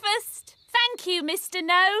breakfast! Thank you, Mr.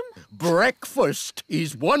 Gnome. Breakfast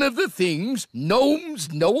is one of the things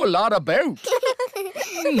gnomes know a lot about.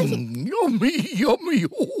 Yummy, yummy.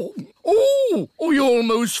 Oh, I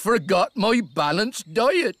almost forgot my balanced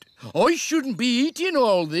diet. I shouldn't be eating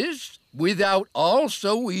all this without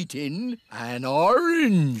also eating an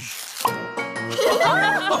orange.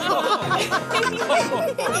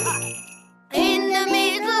 In the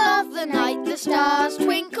middle of the night, the stars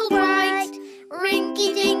twinkle bright.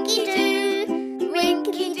 Rinky-dinky-doo,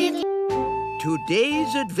 rinky-dinky.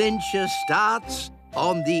 Today's adventure starts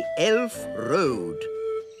on the Elf Road.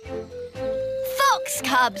 Fox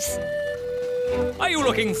Cubs! Are you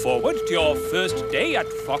looking forward to your first day at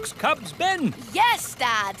Fox Cubs, Ben? Yes,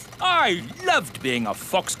 Dad. I loved being a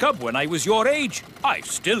fox cub when I was your age. I've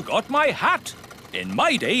still got my hat. In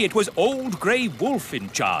my day, it was Old Grey Wolf in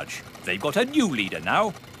charge. They've got a new leader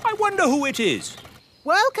now. I wonder who it is.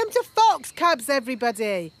 Welcome to Fox Cubs,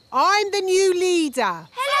 everybody. I'm the new leader.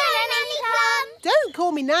 Hello, Nanny Plum. Don't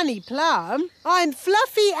call me Nanny Plum. I'm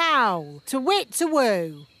Fluffy Owl. To wit, to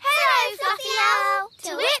woo. Hello, Fluffy Owl.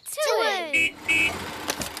 To wit, to woo.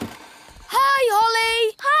 Hi,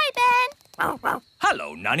 Holly. Hi, Ben.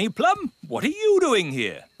 Hello, Nanny Plum. What are you doing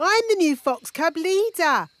here? I'm the new Fox Cub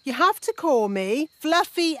leader. You have to call me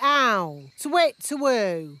Fluffy Owl. To wit, to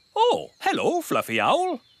woo. Oh, hello, Fluffy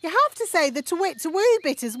Owl. You have to say the to wit, to woo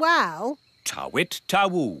bit as well. Tawit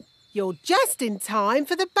Tawoo. You're just in time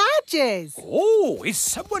for the badges. Oh, is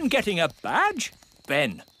someone getting a badge?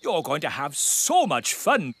 Ben, you're going to have so much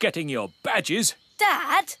fun getting your badges.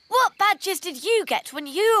 Dad, what badges did you get when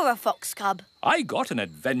you were a Fox Cub? I got an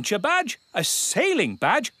adventure badge, a sailing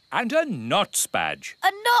badge, and a knots badge.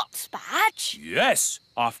 A knots badge? Yes.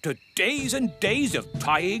 After days and days of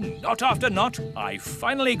tying knot after knot, I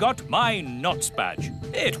finally got my knots badge.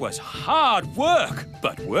 It was hard work,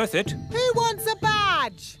 but worth it. Who wants a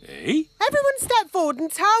badge? Eh? Everyone step forward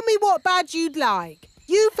and tell me what badge you'd like.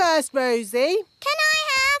 You first, Rosie. Can I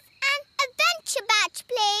have an adventure badge,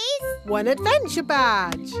 please? One adventure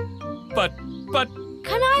badge. But...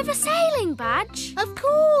 Can I have a sailing badge? Of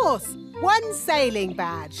course. One sailing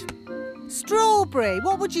badge. Strawberry,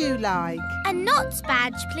 what would you like? A knots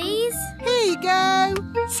badge, please. Here you go.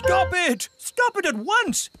 Stop it! Stop it at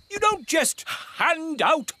once! You don't just hand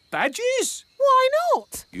out badges. Why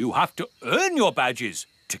not? You have to earn your badges.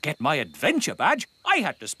 To get my adventure badge, I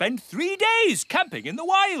had to spend 3 days camping in the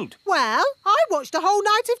wild. Well, I watched a whole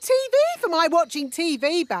night of TV for my watching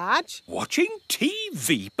TV badge. Watching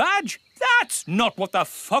TV badge? That's not what the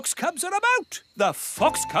Fox Cubs are about. The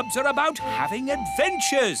Fox Cubs are about having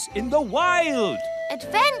adventures in the wild.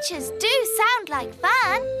 Adventures do sound like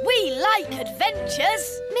fun. We like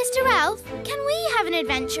adventures. Mr. Elf, can we have an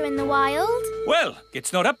adventure in the wild? Well,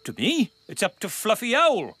 it's not up to me. It's up to Fluffy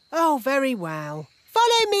Owl. Oh, very well.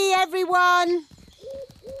 Follow me, everyone.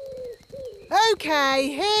 OK,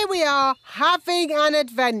 here we are, having an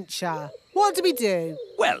adventure. What do we do?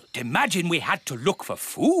 Well, imagine we had to look for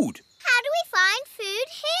food. How do we find food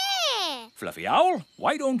here? Fluffy Owl,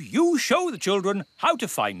 why don't you show the children how to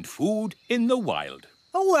find food in the wild?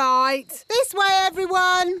 All right. This way,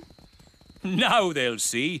 everyone. Now they'll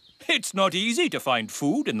see. It's not easy to find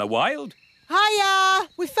food in the wild. Hiya!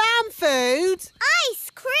 We found food. Ice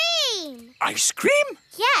cream! Ice cream?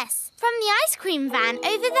 Yes, from the ice cream van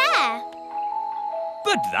over there.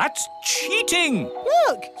 But that's cheating.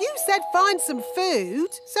 Look, you said find some food,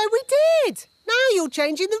 so we did. Now you're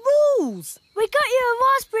changing the rules. We got you a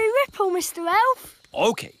raspberry ripple, Mr. Elf.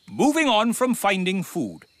 OK, moving on from finding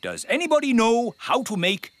food. Does anybody know how to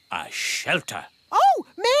make a shelter? Oh,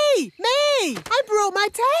 me! I brought my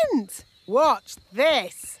tent. Watch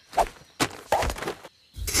this.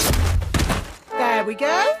 There we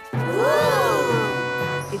go.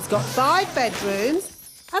 Ooh. It's got 5 bedrooms,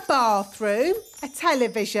 a bathroom, a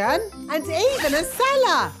television, and even a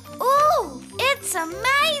cellar. Ooh, it's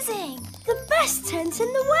amazing. The best tent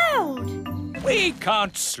in the world. We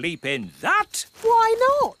can't sleep in that. Why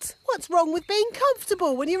not? What's wrong with being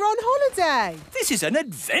comfortable when you're on holiday? This is an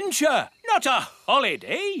adventure, not a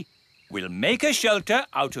holiday. We'll make a shelter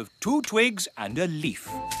out of 2 twigs and a leaf.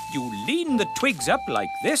 You lean the twigs up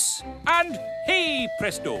like this, and hey,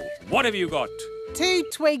 presto, what have you got? 2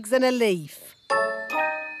 twigs and a leaf.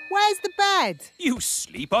 Where's the bed? You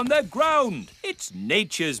sleep on the ground. It's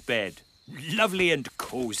nature's bed. Lovely and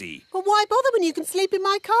cosy. Well, why bother when you can sleep in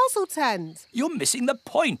my castle tent? You're missing the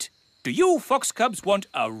point. Do you fox cubs want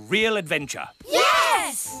a real adventure?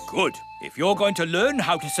 Yes! Good. If you're going to learn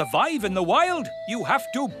how to survive in the wild, you have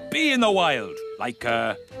to be in the wild. Like,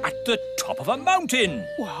 at the top of a mountain.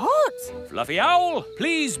 What? Fluffy Owl,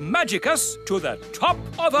 please magic us to the top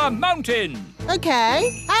of a mountain.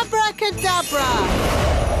 OK. Abracadabra!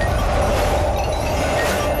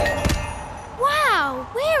 Wow,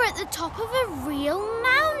 we're at the top of a real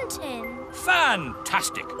mountain.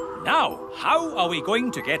 Fantastic. Now, how are we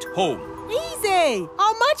going to get home? Easy.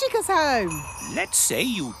 I'll magic us home. Let's say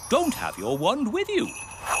you don't have your wand with you.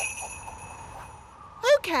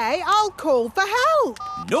 OK, I'll call for help.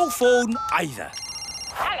 No phone either.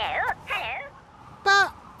 Hello, hello.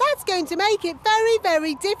 But that's going to make it very,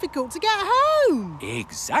 very difficult to get home.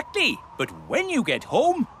 Exactly. But when you get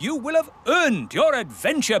home, you will have earned your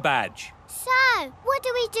adventure badge. So, what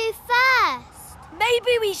do we do first?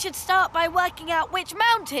 Maybe we should start by working out which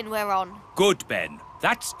mountain we're on. Good, Ben.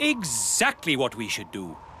 That's exactly what we should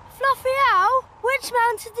do. Fluffy Owl, which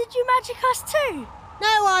mountain did you magic us to?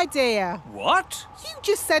 No idea. What? You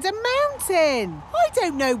just said a mountain. I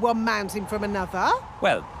don't know one mountain from another.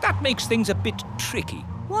 Well, that makes things a bit tricky.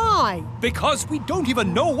 Why? Because we don't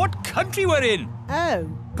even know what country we're in. Oh.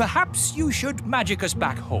 Perhaps you should magic us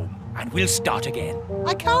back home, and we'll start again.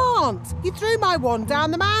 I can't. You threw my wand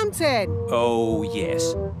down the mountain. Oh,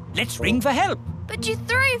 yes. Let's ring for help. But you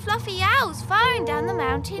threw Fluffy Owl's phone down the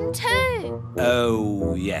mountain too.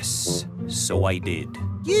 Oh, yes. So I did.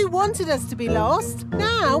 You wanted us to be lost.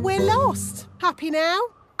 Now we're lost. Happy now?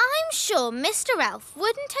 I'm sure Mr. Elf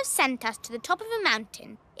wouldn't have sent us to the top of a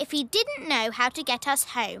mountain if he didn't know how to get us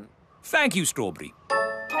home. Thank you, Strawberry.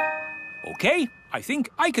 OK, I think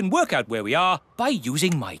I can work out where we are by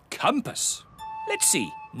using my compass. Let's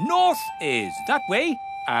see. North is that way,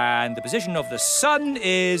 and the position of the sun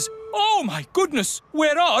is... Oh, my goodness!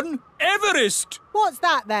 We're on Everest! What's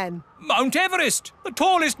that, then? Mount Everest, the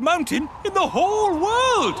tallest mountain in the whole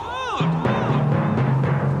world!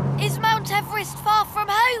 Is Mount Everest far from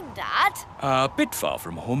home, Dad? A bit far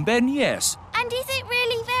from home, Ben, yes. And is it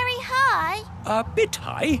really very high? A bit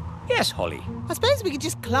high? Yes, Holly. I suppose we could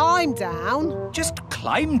just climb down. Just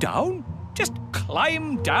climb down? Just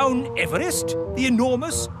climb down Everest, the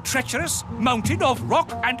enormous, treacherous mountain of rock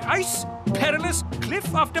and ice? Perilous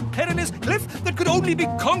cliff after perilous cliff that could only be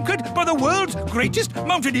conquered by the world's greatest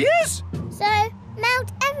mountaineers? So,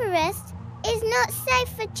 Mount Everest is not safe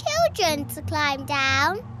for children to climb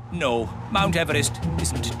down? No, Mount Everest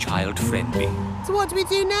isn't child-friendly. So what do we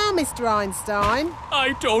do now, Mr. Einstein?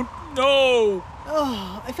 I don't know.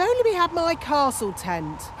 Oh, if only we had my castle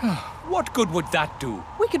tent. What good would that do?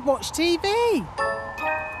 We could watch TV.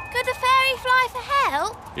 Could a fairy fly for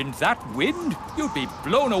help? In that wind, you'd be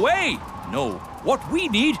blown away. No, what we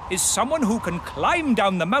need is someone who can climb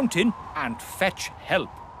down the mountain and fetch help.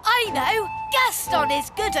 I know! Gaston is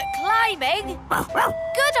good at climbing!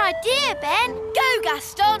 Good idea, Ben! Go,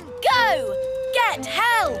 Gaston, go! Get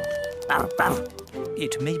help!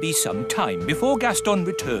 It may be some time before Gaston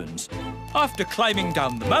returns. After climbing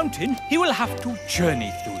down the mountain, he will have to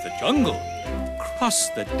journey through the jungle, cross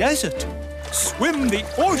the desert, swim the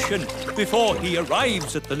ocean before he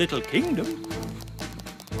arrives at the little kingdom.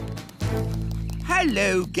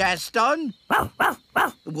 Hello, Gaston.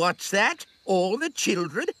 What's that? All the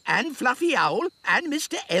children and Fluffy Owl and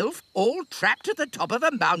Mr. Elf all trapped at the top of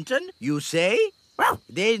a mountain, you say?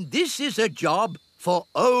 Then this is a job for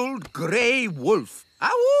Old Grey Wolf.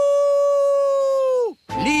 Awoo!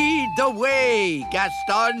 Lead the way,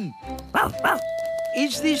 Gaston.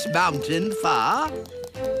 Is this mountain far?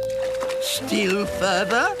 Still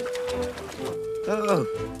further? Oh,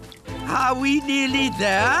 are we nearly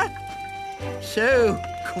there? So,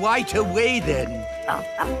 quite a way then.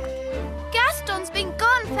 Gaston's been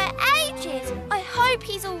gone for ages. I hope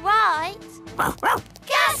he's all right.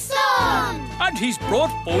 Gaston! And he's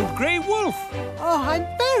brought Old Grey Wolf. Oh, I'm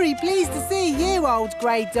very pleased to see you, old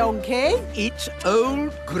grey donkey. It's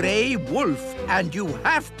Old Grey Wolf, and you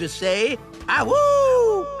have to say,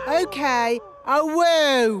 awoo! OK,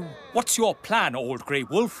 awoo. What's your plan, Old Grey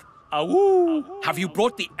Wolf? Awoo! Have you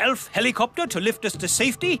brought the elf helicopter to lift us to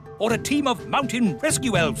safety? Or a team of mountain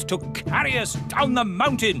rescue elves to carry us down the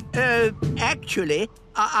mountain? Actually,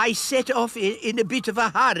 I set off in a bit of a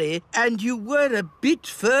hurry, and you were a bit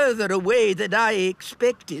further away than I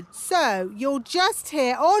expected. So, you're just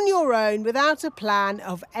here on your own without a plan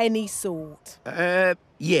of any sort?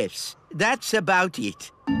 Yes, that's about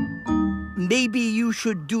it. Maybe you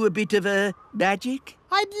should do a bit of a magic?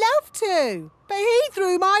 I'd love to, but he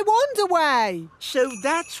threw my wand away. So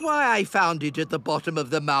that's why I found it at the bottom of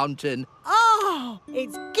the mountain. Oh,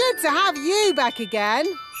 it's good to have you back again.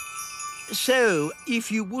 So,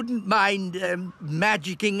 if you wouldn't mind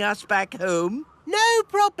magicking us back home? No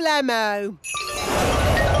problemo.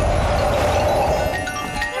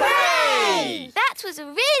 Hooray! That was a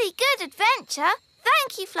really good adventure.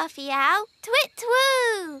 Thank you, Fluffy Owl.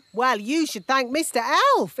 Twit-twoo! Well, you should thank Mr.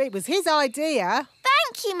 Elf. It was his idea.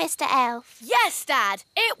 Thank you, Mr. Elf. Yes, Dad.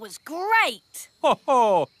 It was great. Ho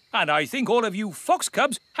ho! And I think all of you fox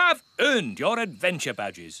cubs have earned your adventure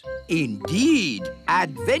badges. Indeed.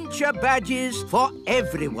 Adventure badges for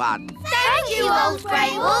everyone. Thank you, Old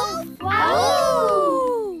Grey Wolf.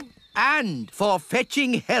 Wow! And for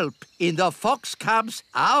fetching help in the Fox Cubs'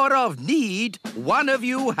 hour of need, one of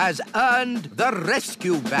you has earned the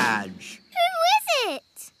rescue badge. Who is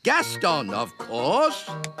it? Gaston, of course.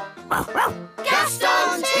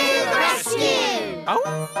 Gaston to the rescue!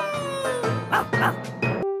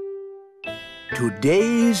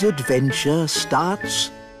 Today's adventure starts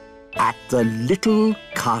at the little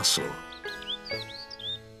castle.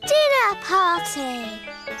 Dinner party.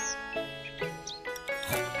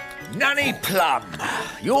 Nanny Plum,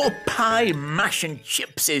 your pie, mash and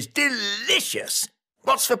chips is delicious.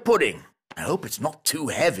 What's for pudding? I hope it's not too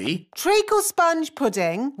heavy. Treacle sponge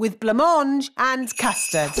pudding with blancmange and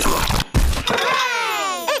custard.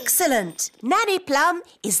 Excellent! Nanny Plum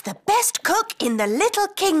is the best cook in the little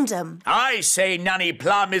kingdom. I say Nanny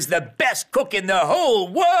Plum is the best cook in the whole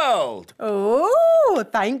world. Oh,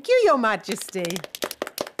 thank you, Your Majesty.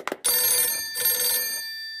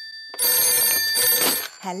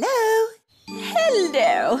 Hello.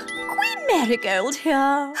 Hello. Queen Marigold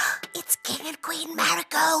here. It's King and Queen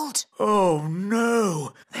Marigold. Oh,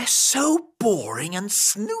 no. They're so boring and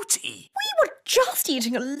snooty. We were just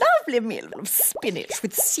eating a lovely meal of spinach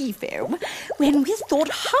with sea foam when we thought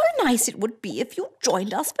how nice it would be if you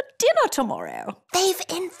joined us for dinner tomorrow. They've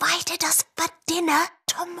invited us for dinner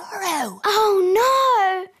tomorrow.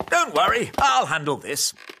 Oh, no. Don't worry, I'll handle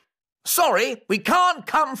this. Sorry, we can't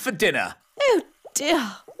come for dinner. Oh,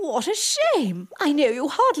 dear. What a shame. I know you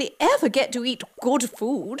hardly ever get to eat good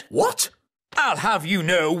food. What? I'll have you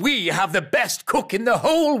know we have the best cook in the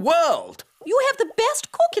whole world. You have the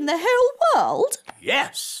best cook in the whole world?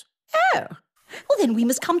 Yes. Oh. Well, then we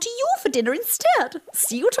must come to you for dinner instead.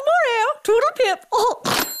 See you tomorrow. Toodle-pip. Oh.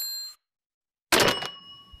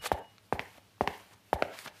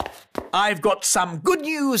 I've got some good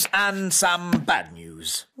news and some bad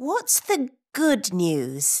news. What's the good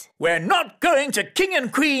news? We're not going to King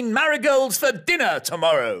and Queen Marigold's for dinner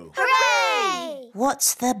tomorrow. Hooray!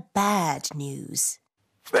 What's the bad news?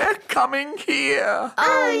 They're coming here.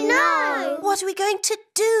 Oh, no! What are we going to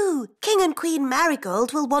do? King and Queen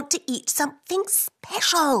Marigold will want to eat something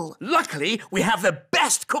special. Luckily, we have the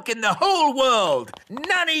best cook in the whole world,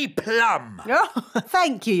 Nanny Plum. Oh,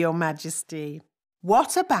 thank you, Your Majesty.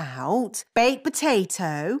 What about baked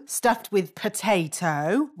potato stuffed with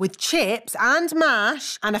potato, with chips and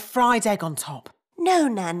mash and a fried egg on top? No,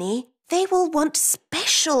 Nanny. They will want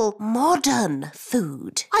special modern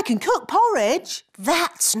food. I can cook porridge.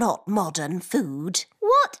 That's not modern food.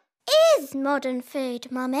 What is modern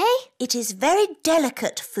food, Mummy? It is very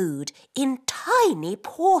delicate food in tiny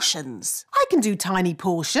portions. I can do tiny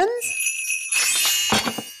portions.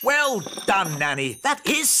 Well done, Nanny. That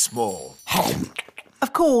is small.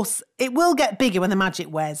 Of course, it will get bigger when the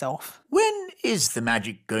magic wears off. When is the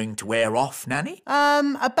magic going to wear off, Nanny?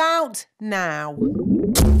 About now.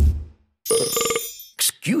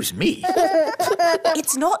 Excuse me.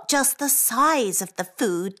 It's not just the size of the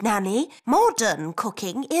food, Nanny. Modern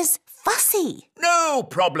cooking is fussy. No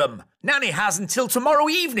problem. Nanny has until tomorrow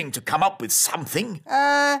evening to come up with something.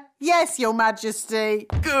 Yes, Your Majesty.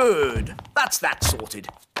 Good. That's that sorted.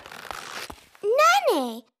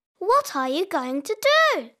 Nanny, what are you going to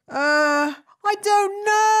do? I don't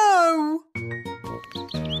know.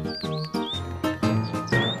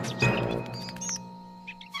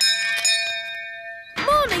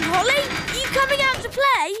 Morning, Holly. You coming out to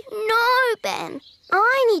play? No, Ben.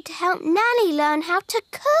 I need to help Nanny learn how to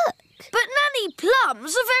cook. But Nanny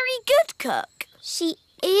Plum's a very good cook. She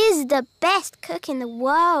is the best cook in the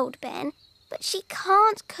world, Ben. But she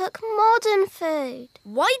can't cook modern food.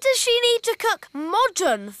 Why does she need to cook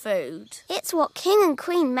modern food? It's what King and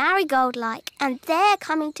Queen Marigold like, and they're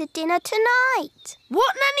coming to dinner tonight.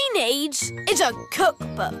 What Nanny needs is a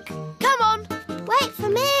cookbook. Come on. Wait for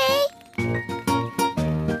me.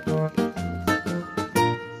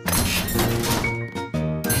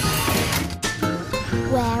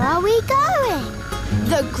 Where are we going?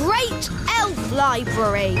 The Great Elf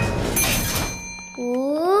Library.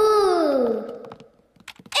 Ooh.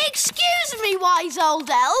 Excuse me, wise old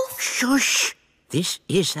elf. Shush! This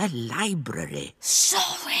is a library.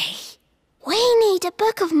 Sorry. We need a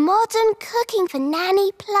book of modern cooking for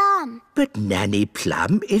Nanny Plum. But Nanny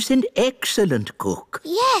Plum is an excellent cook.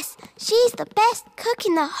 Yes, she's the best cook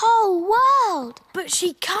in the whole world. But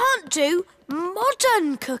she can't do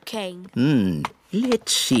modern cooking.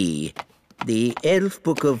 Let's see. The Elf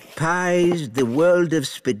Book of Pies, The World of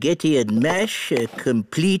Spaghetti and Mash, A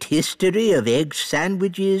Complete History of Egg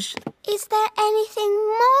Sandwiches. Is there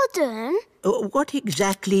anything modern? What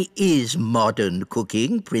exactly is modern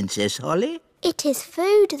cooking, Princess Holly? It is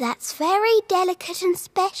food that's very delicate and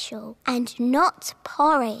special, and not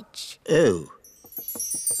porridge. Oh.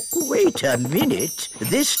 Wait a minute.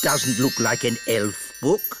 This doesn't look like an elf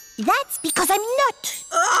book. That's because I'm not.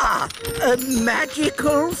 Ah! A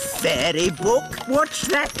magical fairy book? What's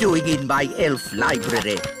that doing in my elf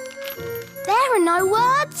library? There are no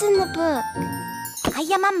words in the book. I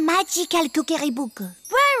am a magical cookery book.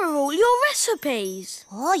 Where are all your recipes?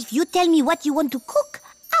 Oh, if you tell me what you want to cook,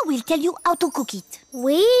 I will tell you how to cook it.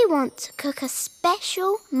 We want to cook a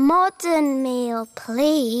special modern meal,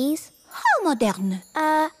 please. How modern?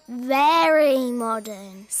 Very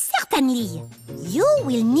modern. Certainly. You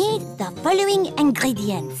will need the following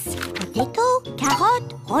ingredients. Potato,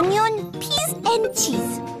 carrot, onion, peas and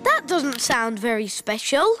cheese. That doesn't sound very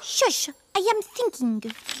special. Shush, I am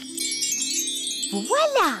thinking.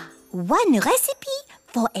 Voila! One recipe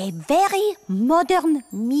for a very modern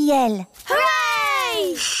meal.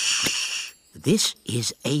 Hooray! Shh! This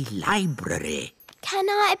is a library. Can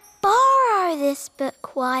I borrow this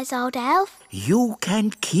book, wise old elf? You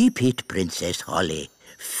can keep it, Princess Holly.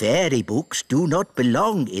 Fairy books do not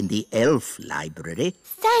belong in the elf library.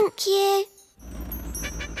 Thank you.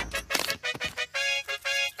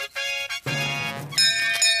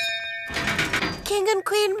 King and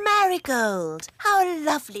Queen Marigold, how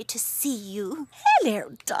lovely to see you.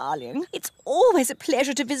 Hello, darling. It's always a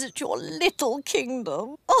pleasure to visit your little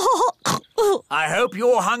kingdom. I hope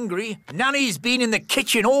you're hungry. Nanny's been in the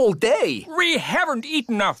kitchen all day. We haven't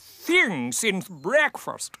eaten a thing since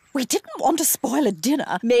breakfast. We didn't want to spoil a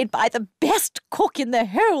dinner made by the best cook in the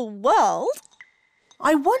whole world.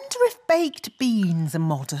 I wonder if baked beans are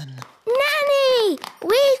modern. Nanny,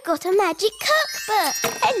 we've got a magic cookbook.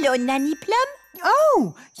 Hello, Nanny Plum.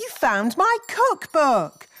 Oh, you found my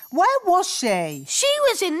cookbook. Where was she? She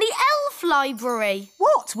was in the elf library.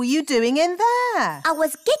 What were you doing in there? I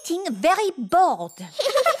was getting very bored.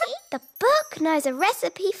 The book knows a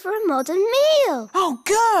recipe for a modern meal. Oh,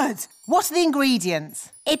 good. What are the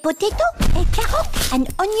ingredients? A potato, a carrot, an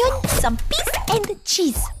onion, some peas and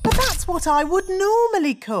cheese. But that's what I would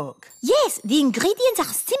normally cook. Yes, the ingredients are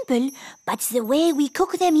simple, but the way we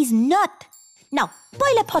cook them is not. Now,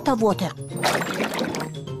 boil a pot of water.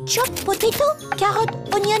 Chop potato, carrot,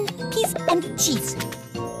 onion, peas and cheese.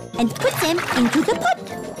 And put them into the pot.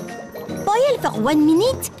 Boil for 1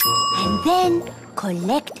 minute and then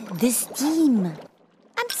collect the steam.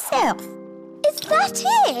 And serve. Is that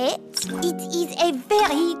it? It is a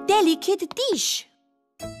very delicate dish.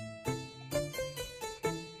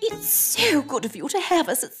 It's so good of you to have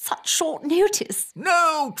us at such short notice.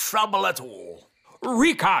 No trouble at all.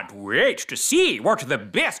 We can't wait to see what the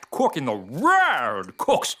best cook in the world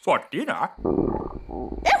cooks for dinner.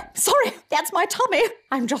 Oh, sorry, that's my tummy.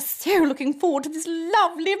 I'm just so looking forward to this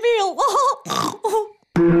lovely meal.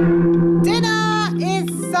 Dinner is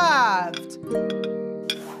served.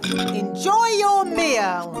 Enjoy your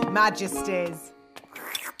meal, Majesties.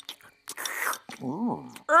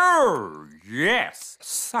 Oh, yes,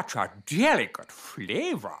 such a delicate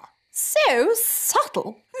flavour. So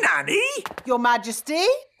subtle. Nanny, Your Majesty,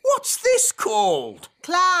 what's this called?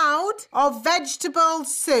 cloud of vegetable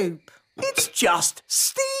soup. It's just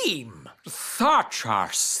steam. Such a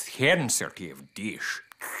sensitive dish.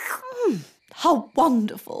 How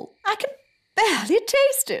wonderful. I can barely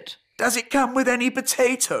taste it. Does it come with any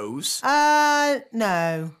potatoes?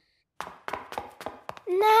 No.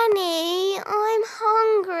 Nanny, I'm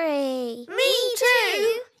hungry. Me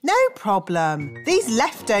too. No problem. These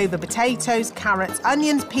leftover potatoes, carrots,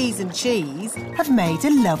 onions, peas and cheese have made a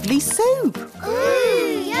lovely soup.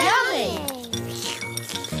 Yummy.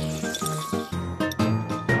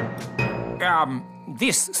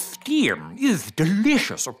 This steam is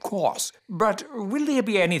delicious, of course, but will there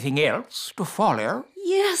be anything else to follow?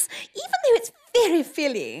 Yes, even though it's very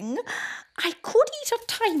filling, I could eat a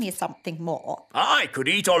tiny something more. I could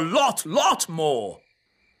eat a lot more.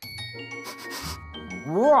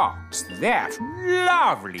 What's that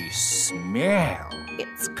lovely smell?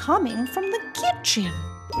 It's coming from the kitchen.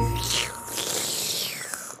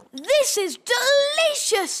 This is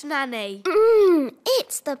delicious, Nanny.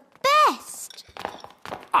 It's the best.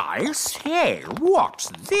 I say, what's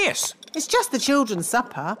this? It's just the children's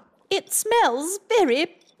supper. It smells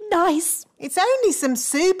very nice. It's only some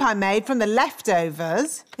soup I made from the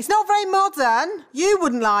leftovers. It's not very modern. You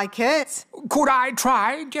wouldn't like it. Could I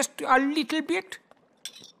try just a little bit?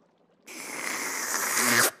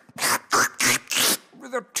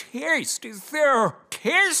 The taste is so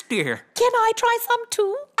tasty. Can I try some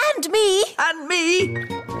too? And me. And me.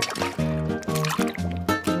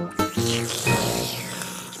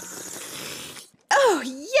 Oh,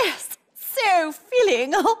 yes. So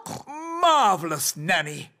filling. Marvellous,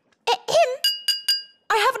 Nanny.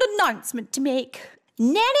 I have an announcement to make.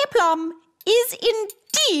 Nanny Plum is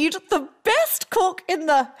indeed the best cook in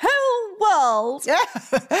the whole world.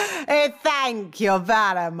 Thank you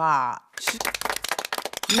very much.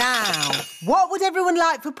 Now, what would everyone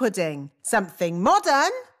like for pudding? Something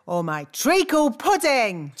modern or my treacle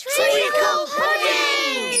pudding? Treacle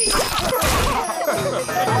pudding!